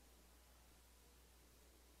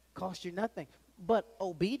 Costs you nothing but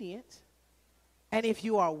obedience. And if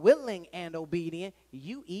you are willing and obedient,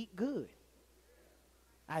 you eat good.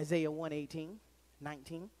 Isaiah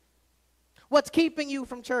 1:18-19. What's keeping you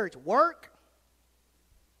from church? Work.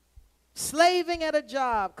 Slaving at a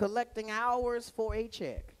job, collecting hours for a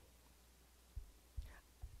check.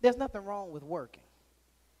 There's nothing wrong with working.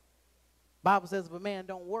 Bible says if a man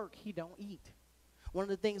don't work, he don't eat. One of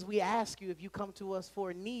the things we ask you if you come to us for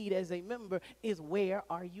a need as a member is, where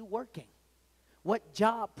are you working? What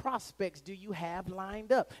job prospects do you have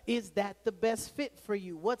lined up? Is that the best fit for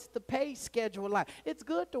you? What's the pay schedule like? It's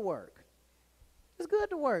good to work. It's good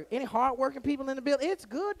to work. Any hardworking people in the building, it's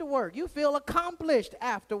good to work. You feel accomplished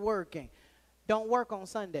after working. Don't work on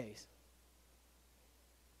Sundays.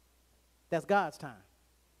 That's God's time.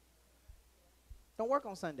 Don't work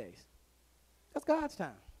on Sundays. That's God's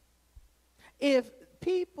time. If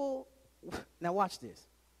people, now watch this.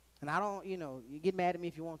 and I don't, you get mad at me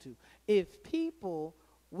if you want to. If people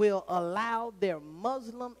will allow their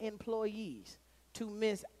Muslim employees to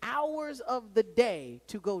miss hours of the day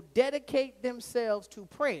to go dedicate themselves to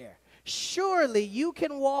prayer, surely you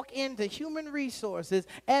can walk into human resources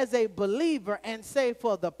as a believer and say,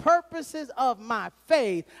 for the purposes of my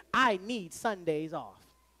faith, I need Sundays off.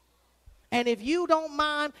 And if you don't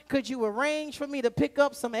mind, could you arrange for me to pick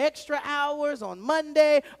up some extra hours on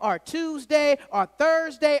Monday or Tuesday or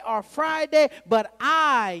Thursday or Friday? But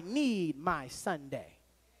I need my Sunday.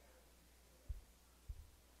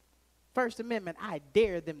 First Amendment, I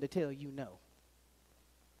dare them to tell you no.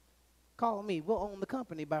 Call me. We'll own the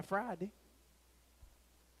company by Friday.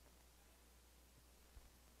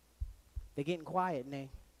 They're getting quiet now.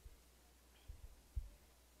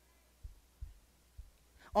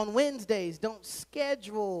 On Wednesdays, don't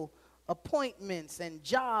schedule appointments and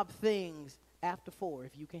job things after 4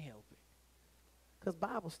 if you can help it. Because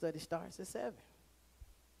Bible study starts at 7.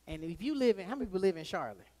 And if you live in, how many people live in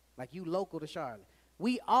Charlotte? Like you local to Charlotte.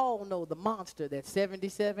 We all know the monster that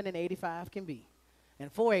 77 and 85 can be. And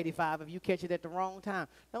 485 if you catch it at the wrong time.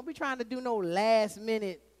 Don't be trying to do no last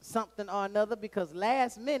minute something or another, because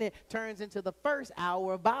last minute turns into the first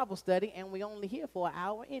hour of Bible study and we only here for an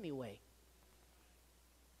hour anyway.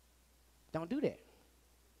 Don't do that.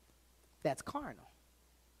 That's carnal.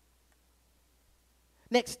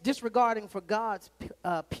 Next, disregarding for God's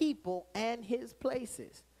people and his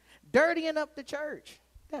places. Dirtying up the church.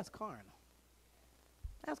 That's carnal.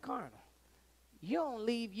 That's carnal. You don't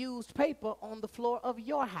leave used paper on the floor of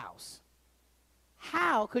your house.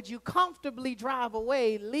 How could you comfortably drive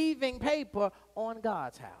away leaving paper on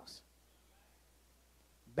God's house?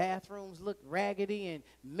 Bathrooms look raggedy and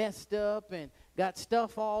messed up and got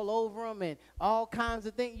stuff all over them and all kinds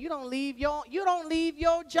of things. You don't leave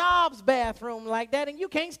your job's bathroom like that, and you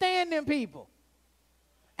can't stand them people.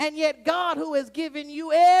 And yet God, who has given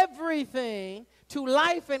you everything to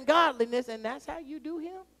life and godliness, and that's how you do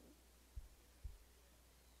him?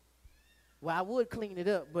 Well, I would clean it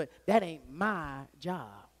up, but that ain't my job.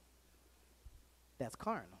 That's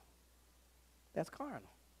carnal. That's carnal.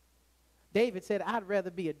 David said, I'd rather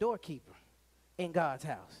be a doorkeeper in God's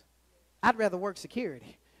house. I'd rather work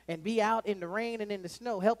security and be out in the rain and in the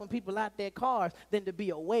snow helping people out their cars than to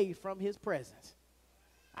be away from his presence.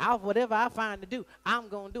 Whatever I find to do, I'm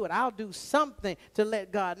going to do it. I'll do something to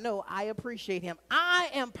let God know I appreciate him. I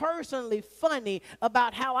am personally funny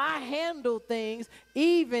about how I handle things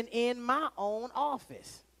even in my own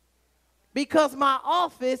office, because my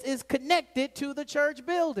office is connected to the church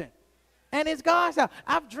building. And it's God's house.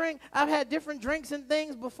 I've had different drinks and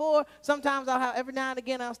things before. Sometimes every now and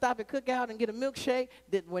again I'll stop at Cookout and get a milkshake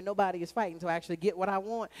when nobody is fighting to actually get what I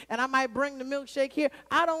want. And I might bring the milkshake here.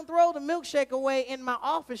 I don't throw the milkshake away in my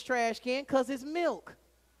office trash can because it's milk.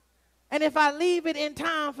 And if I leave it in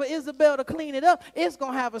time for Isabel to clean it up, it's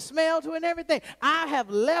going to have a smell to it and everything. I have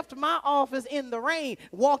left my office in the rain,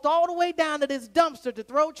 walked all the way down to this dumpster to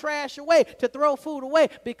throw trash away, to throw food away,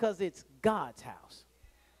 because it's God's house.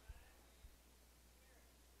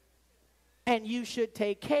 And you should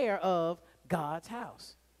take care of God's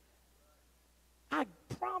house. I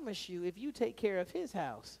promise you, if you take care of his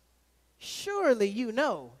house, surely you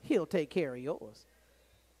know he'll take care of yours.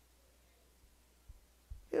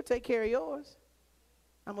 He'll take care of yours.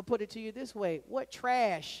 I'm going to put it to you this way. What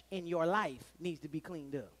trash in your life needs to be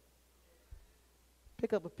cleaned up?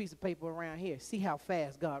 Pick up a piece of paper around here. See how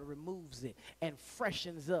fast God removes it and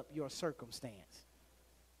freshens up your circumstance.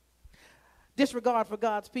 Disregard for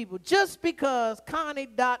God's people. Just because Connie,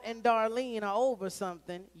 Dot, and Darlene are over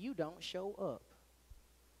something, you don't show up.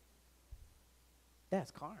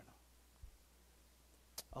 That's carnal.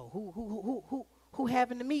 Oh, who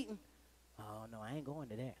having the meeting? Oh, no, I ain't going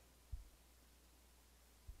to that.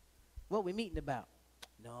 What we meeting about?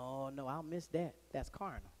 No, I'll miss that. That's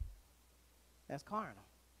carnal. That's carnal.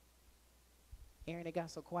 Aaron, it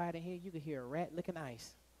got so quiet in here, you could hear a rat licking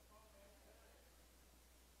ice.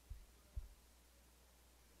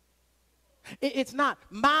 It's not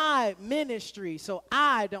my ministry, so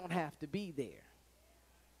I don't have to be there.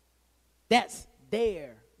 That's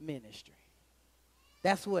their ministry.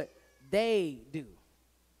 That's what they do.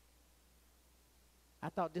 I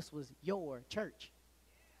thought this was your church.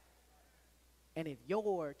 And if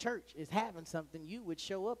your church is having something, you would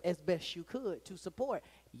show up as best you could to support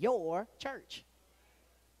your church.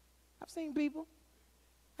 I've seen people,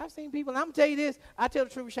 and I'm going to tell you this. I tell the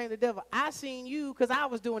truth, shame the devil. I seen you because I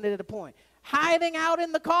was doing it at a point. Hiding out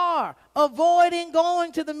in the car, avoiding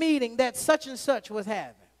going to the meeting that such and such was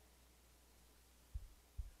having.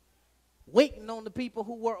 Waiting on the people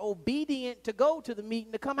who were obedient to go to the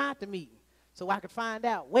meeting to come out the meeting. so I could find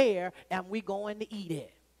out where am we going to eat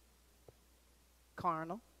at.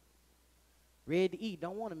 Carnal. Ready to eat,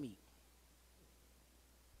 don't want to meet.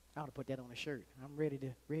 I ought to put that on a shirt. I'm ready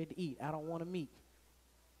to eat. I don't want to meet.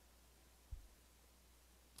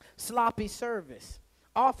 Sloppy service.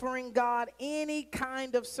 Offering God any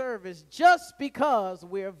kind of service just because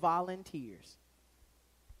we're volunteers.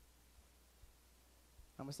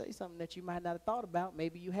 I'm going to say something that you might not have thought about.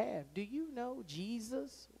 Maybe you have. Do you know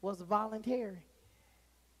Jesus was voluntary?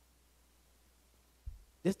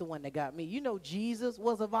 This is the one that got me. You know Jesus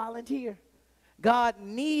was a volunteer. God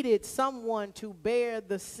needed someone to bear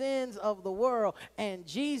the sins of the world, and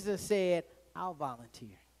Jesus said, I'll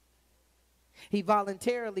volunteer. He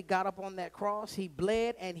voluntarily got up on that cross. He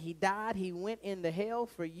bled and he died. He went into hell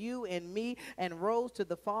for you and me and rose to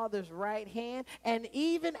the Father's right hand. And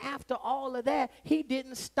even after all of that, he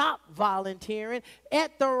didn't stop volunteering.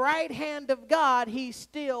 At the right hand of God, he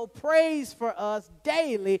still prays for us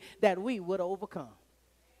daily that we would overcome.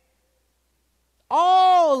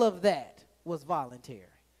 All of that was voluntary.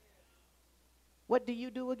 What do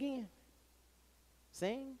you do again?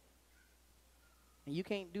 Sing? And you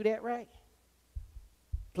can't do that right?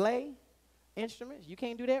 Play instruments? You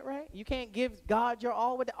can't do that right? You can't give God your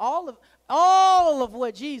all with it? All of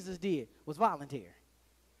what Jesus did was voluntary.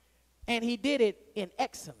 And he did it in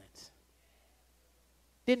excellence.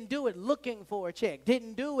 Didn't do it looking for a check.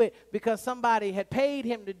 Didn't do it because somebody had paid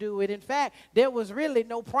him to do it. In fact, there was really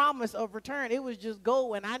no promise of return. It was just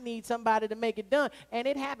go and I need somebody to make it done. And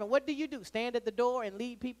it happened. What do? Stand at the door and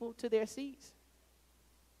lead people to their seats?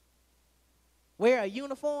 Wear a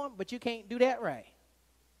uniform, but you can't do that right.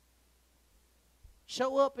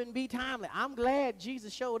 Show up and be timely. I'm glad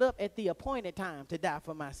Jesus showed up at the appointed time to die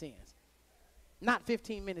for my sins. Not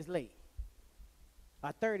 15 minutes late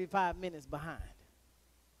or 35 minutes behind.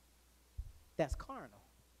 That's carnal.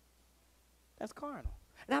 That's carnal.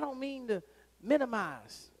 And I don't mean to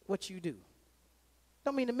minimize what you do.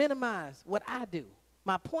 Don't mean to minimize what I do.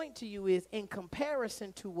 My point to you is, in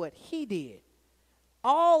comparison to what he did,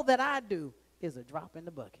 all that I do is a drop in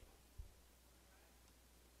the bucket.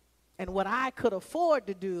 And what I could afford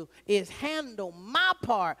to do is handle my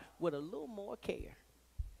part with a little more care.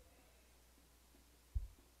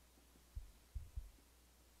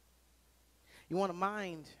 You want to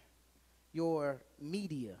mind your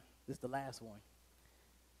media. This is the last one.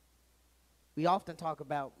 We often talk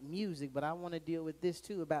about music, but I want to deal with this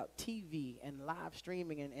too, about TV and live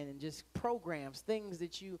streaming and just programs, things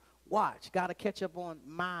that you watch. Got to catch up on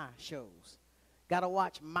my shows. Got to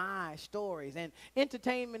watch my stories. And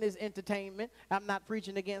entertainment is entertainment. I'm not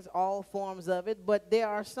preaching against all forms of it, but there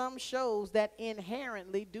are some shows that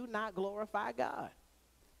inherently do not glorify God.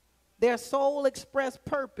 Their sole express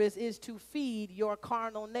purpose is to feed your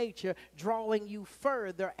carnal nature, drawing you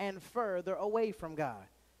further and further away from God.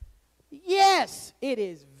 Yes, it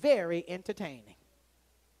is very entertaining.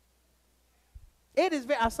 It is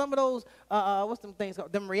very, some of those, what's them things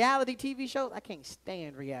called? Them reality TV shows. I can't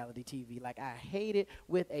stand reality TV. Like, I hate it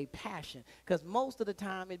with a passion. Because most of the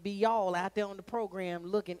time it be y'all out there on the program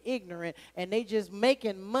looking ignorant, and they just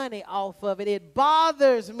making money off of it. It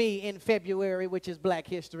bothers me in February, which is Black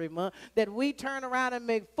History Month, that we turn around and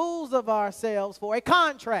make fools of ourselves for a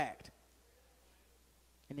contract.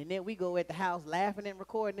 And then we go at the house laughing and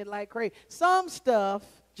recording it like crazy. Some stuff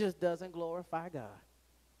just doesn't glorify God.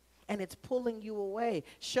 And it's pulling you away.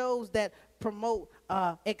 Shows that promote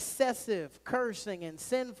excessive cursing and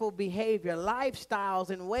sinful behavior, lifestyles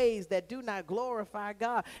in ways that do not glorify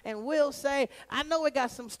God. And we'll say, I know it got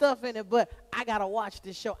some stuff in it, but I got to watch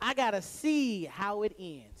this show. I got to see how it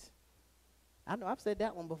ends. I know I've said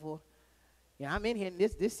that one before. Yeah, I'm in here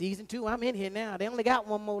this season 2. I'm in here now. They only got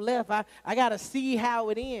one more left. I got to see how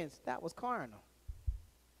it ends. That was carnal.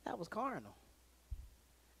 That was carnal.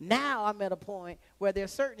 Now I'm at a point where there are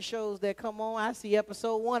certain shows that come on. I see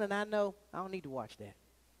episode 1 and I know I don't need to watch that.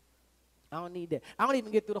 I don't need that. I don't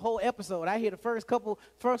even get through the whole episode. I hear the first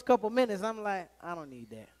couple minutes. I'm like, I don't need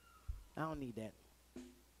that. I don't need that.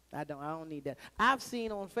 I don't need that. I've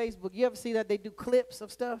seen on Facebook, you ever see that they do clips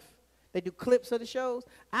of stuff? They do clips of the shows.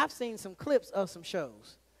 I've seen some clips of some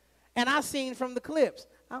shows. And I've seen from the clips,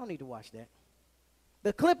 I don't need to watch that.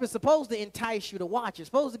 The clip is supposed to entice you to watch. It's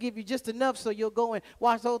supposed to give you just enough so you'll go and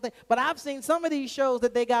watch the whole thing. But I've seen some of these shows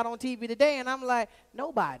that they got on TV today, and I'm like,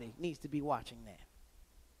 nobody needs to be watching that.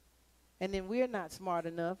 And then we're not smart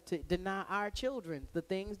enough to deny our children the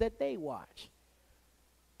things that they watch.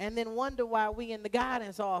 And then wonder why we in the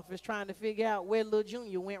guidance office trying to figure out where little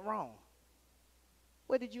Junior went wrong.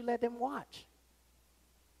 What did you let them watch?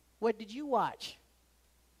 What did you watch?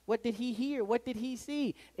 What did he hear? What did he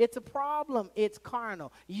see? It's a problem. It's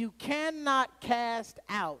carnal. You cannot cast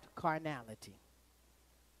out carnality.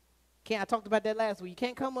 I talked about that last week. You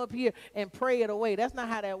can't come up here and pray it away. That's not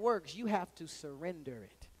how that works. You have to surrender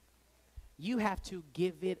it. You have to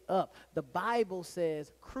give it up. The Bible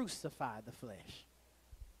says crucify the flesh.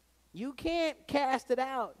 You can't cast it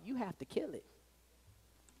out. You have to kill it.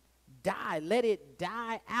 Die. Let it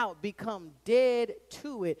die out. Become dead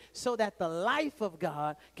to it so that the life of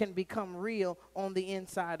God can become real on the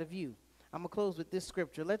inside of you. I'm going to close with this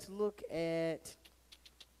scripture. Let's look at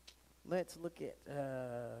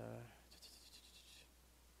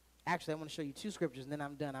actually, I want to show you two scriptures, and then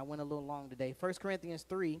I'm done. I went a little long today. 1 Corinthians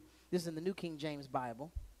 3. This is in the New King James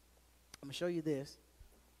Bible. I'm going to show you this.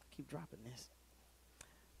 Keep dropping this.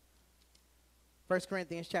 1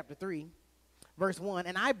 Corinthians chapter 3, verse 1.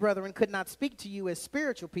 And I, brethren, could not speak to you as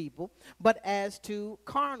spiritual people, but as to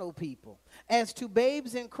carnal people. As to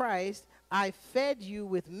babes in Christ, I fed you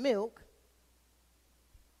with milk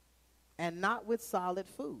and not with solid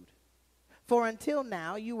food. For until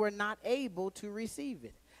now you were not able to receive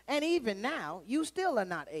it. And even now, you still are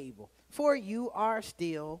not able, for you are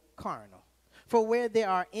still carnal. For where there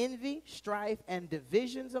are envy, strife, and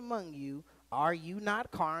divisions among you, are you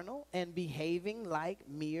not carnal and behaving like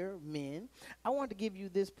mere men? I want to give you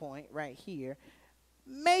this point right here.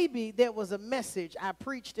 Maybe there was a message I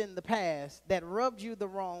preached in the past that rubbed you the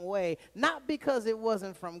wrong way, not because it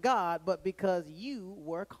wasn't from God, but because you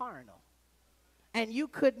were carnal. And you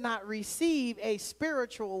could not receive a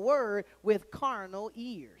spiritual word with carnal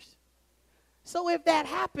ears. So if that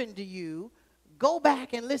happened to you, go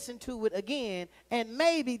back and listen to it again, and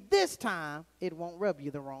maybe this time it won't rub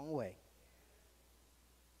you the wrong way.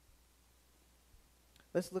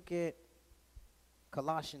 Let's look at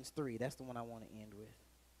Colossians 3. That's the one I want to end with.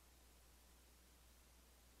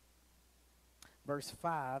 Verse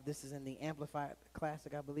 5. This is in the Amplified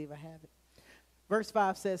Classic, I believe I have it. Verse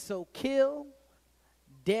 5 says, so kill,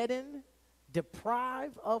 deaden,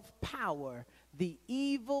 deprive of power the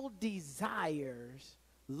evil desires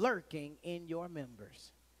lurking in your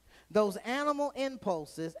members. Those animal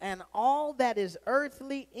impulses and all that is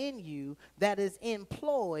earthly in you that is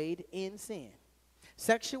employed in sin.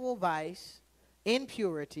 Sexual vice,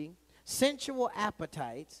 impurity, sensual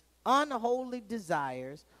appetites, unholy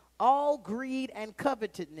desires, all greed and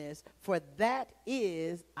covetousness, for that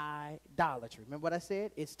is idolatry. Remember what I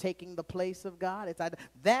said? It's taking the place of God.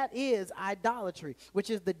 That is idolatry,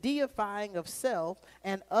 which is the deifying of self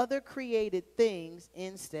and other created things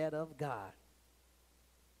instead of God.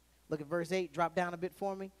 Look at verse 8. Drop down a bit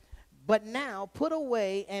for me. But now put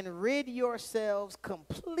away and rid yourselves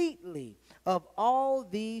completely of all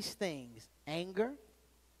these things: anger,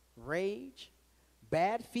 rage,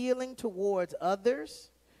 bad feeling towards others,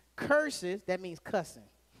 curses. That means cussing.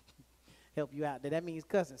 Help you out there. That means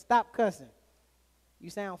cussing. Stop cussing. You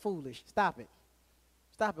sound foolish. Stop it.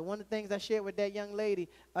 Stop it. One of the things I shared with that young lady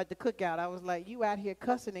at the cookout, I was like, you out here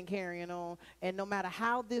cussing and carrying on, and no matter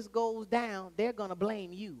how this goes down, they're going to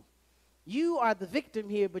blame you. You are the victim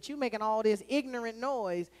here, but you making all this ignorant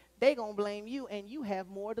noise. They're going to blame you, and you have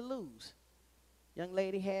more to lose. Young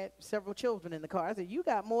lady had several children in the car. I said, you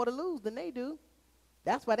got more to lose than they do.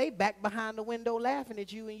 That's why they back behind the window laughing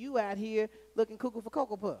at you, and you out here looking cuckoo for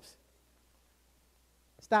Cocoa Puffs.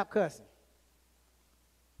 Stop cussing.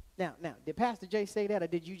 Now, did Pastor Jay say that, or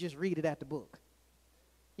did you just read it out the book?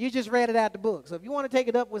 You just read it out the book. So if you want to take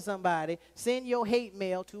it up with somebody, send your hate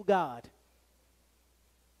mail to God.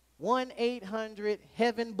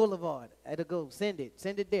 1-800-HEAVEN Boulevard. It'll go. Send it.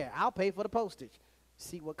 Send it there. I'll pay for the postage.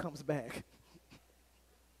 See what comes back.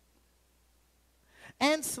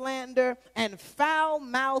 And slander and foul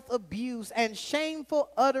mouth abuse and shameful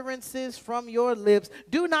utterances from your lips.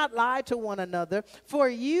 Do not lie to one another, for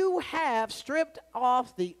you have stripped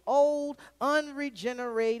off the old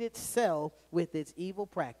unregenerated self with its evil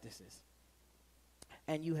practices.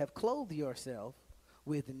 And you have clothed yourself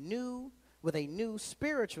with a new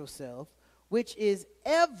spiritual self, which is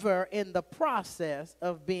ever in the process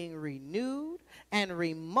of being renewed and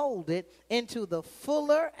remolded into the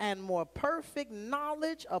fuller and more perfect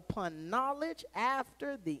knowledge upon knowledge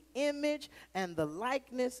after the image and the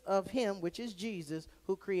likeness of him, which is Jesus,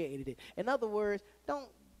 who created it. In other words,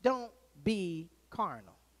 don't be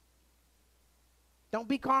carnal. Don't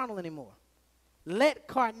be carnal anymore. Let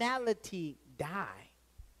carnality die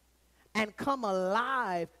and come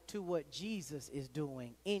alive to what Jesus is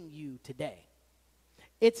doing in you today.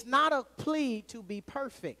 It's not a plea to be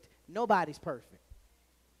perfect. Nobody's perfect.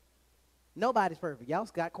 Nobody's perfect. Y'all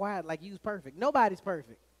got quiet like you's perfect. Nobody's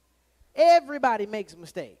perfect. Everybody makes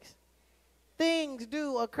mistakes. Things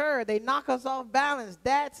do occur. They knock us off balance.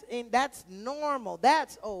 That's normal.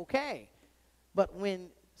 That's okay. But when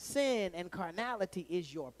sin and carnality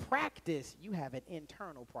is your practice, you have an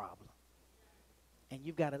internal problem. And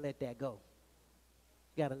you've got to let that go.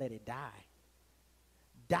 You got to let it die.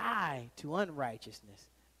 Die to unrighteousness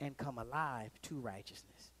and come alive to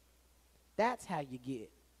righteousness. That's how you get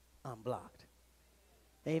unblocked.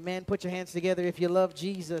 Amen. Put your hands together if you love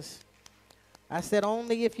Jesus. I said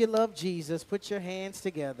only if you love Jesus. Put your hands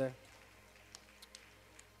together.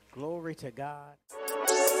 Glory to God.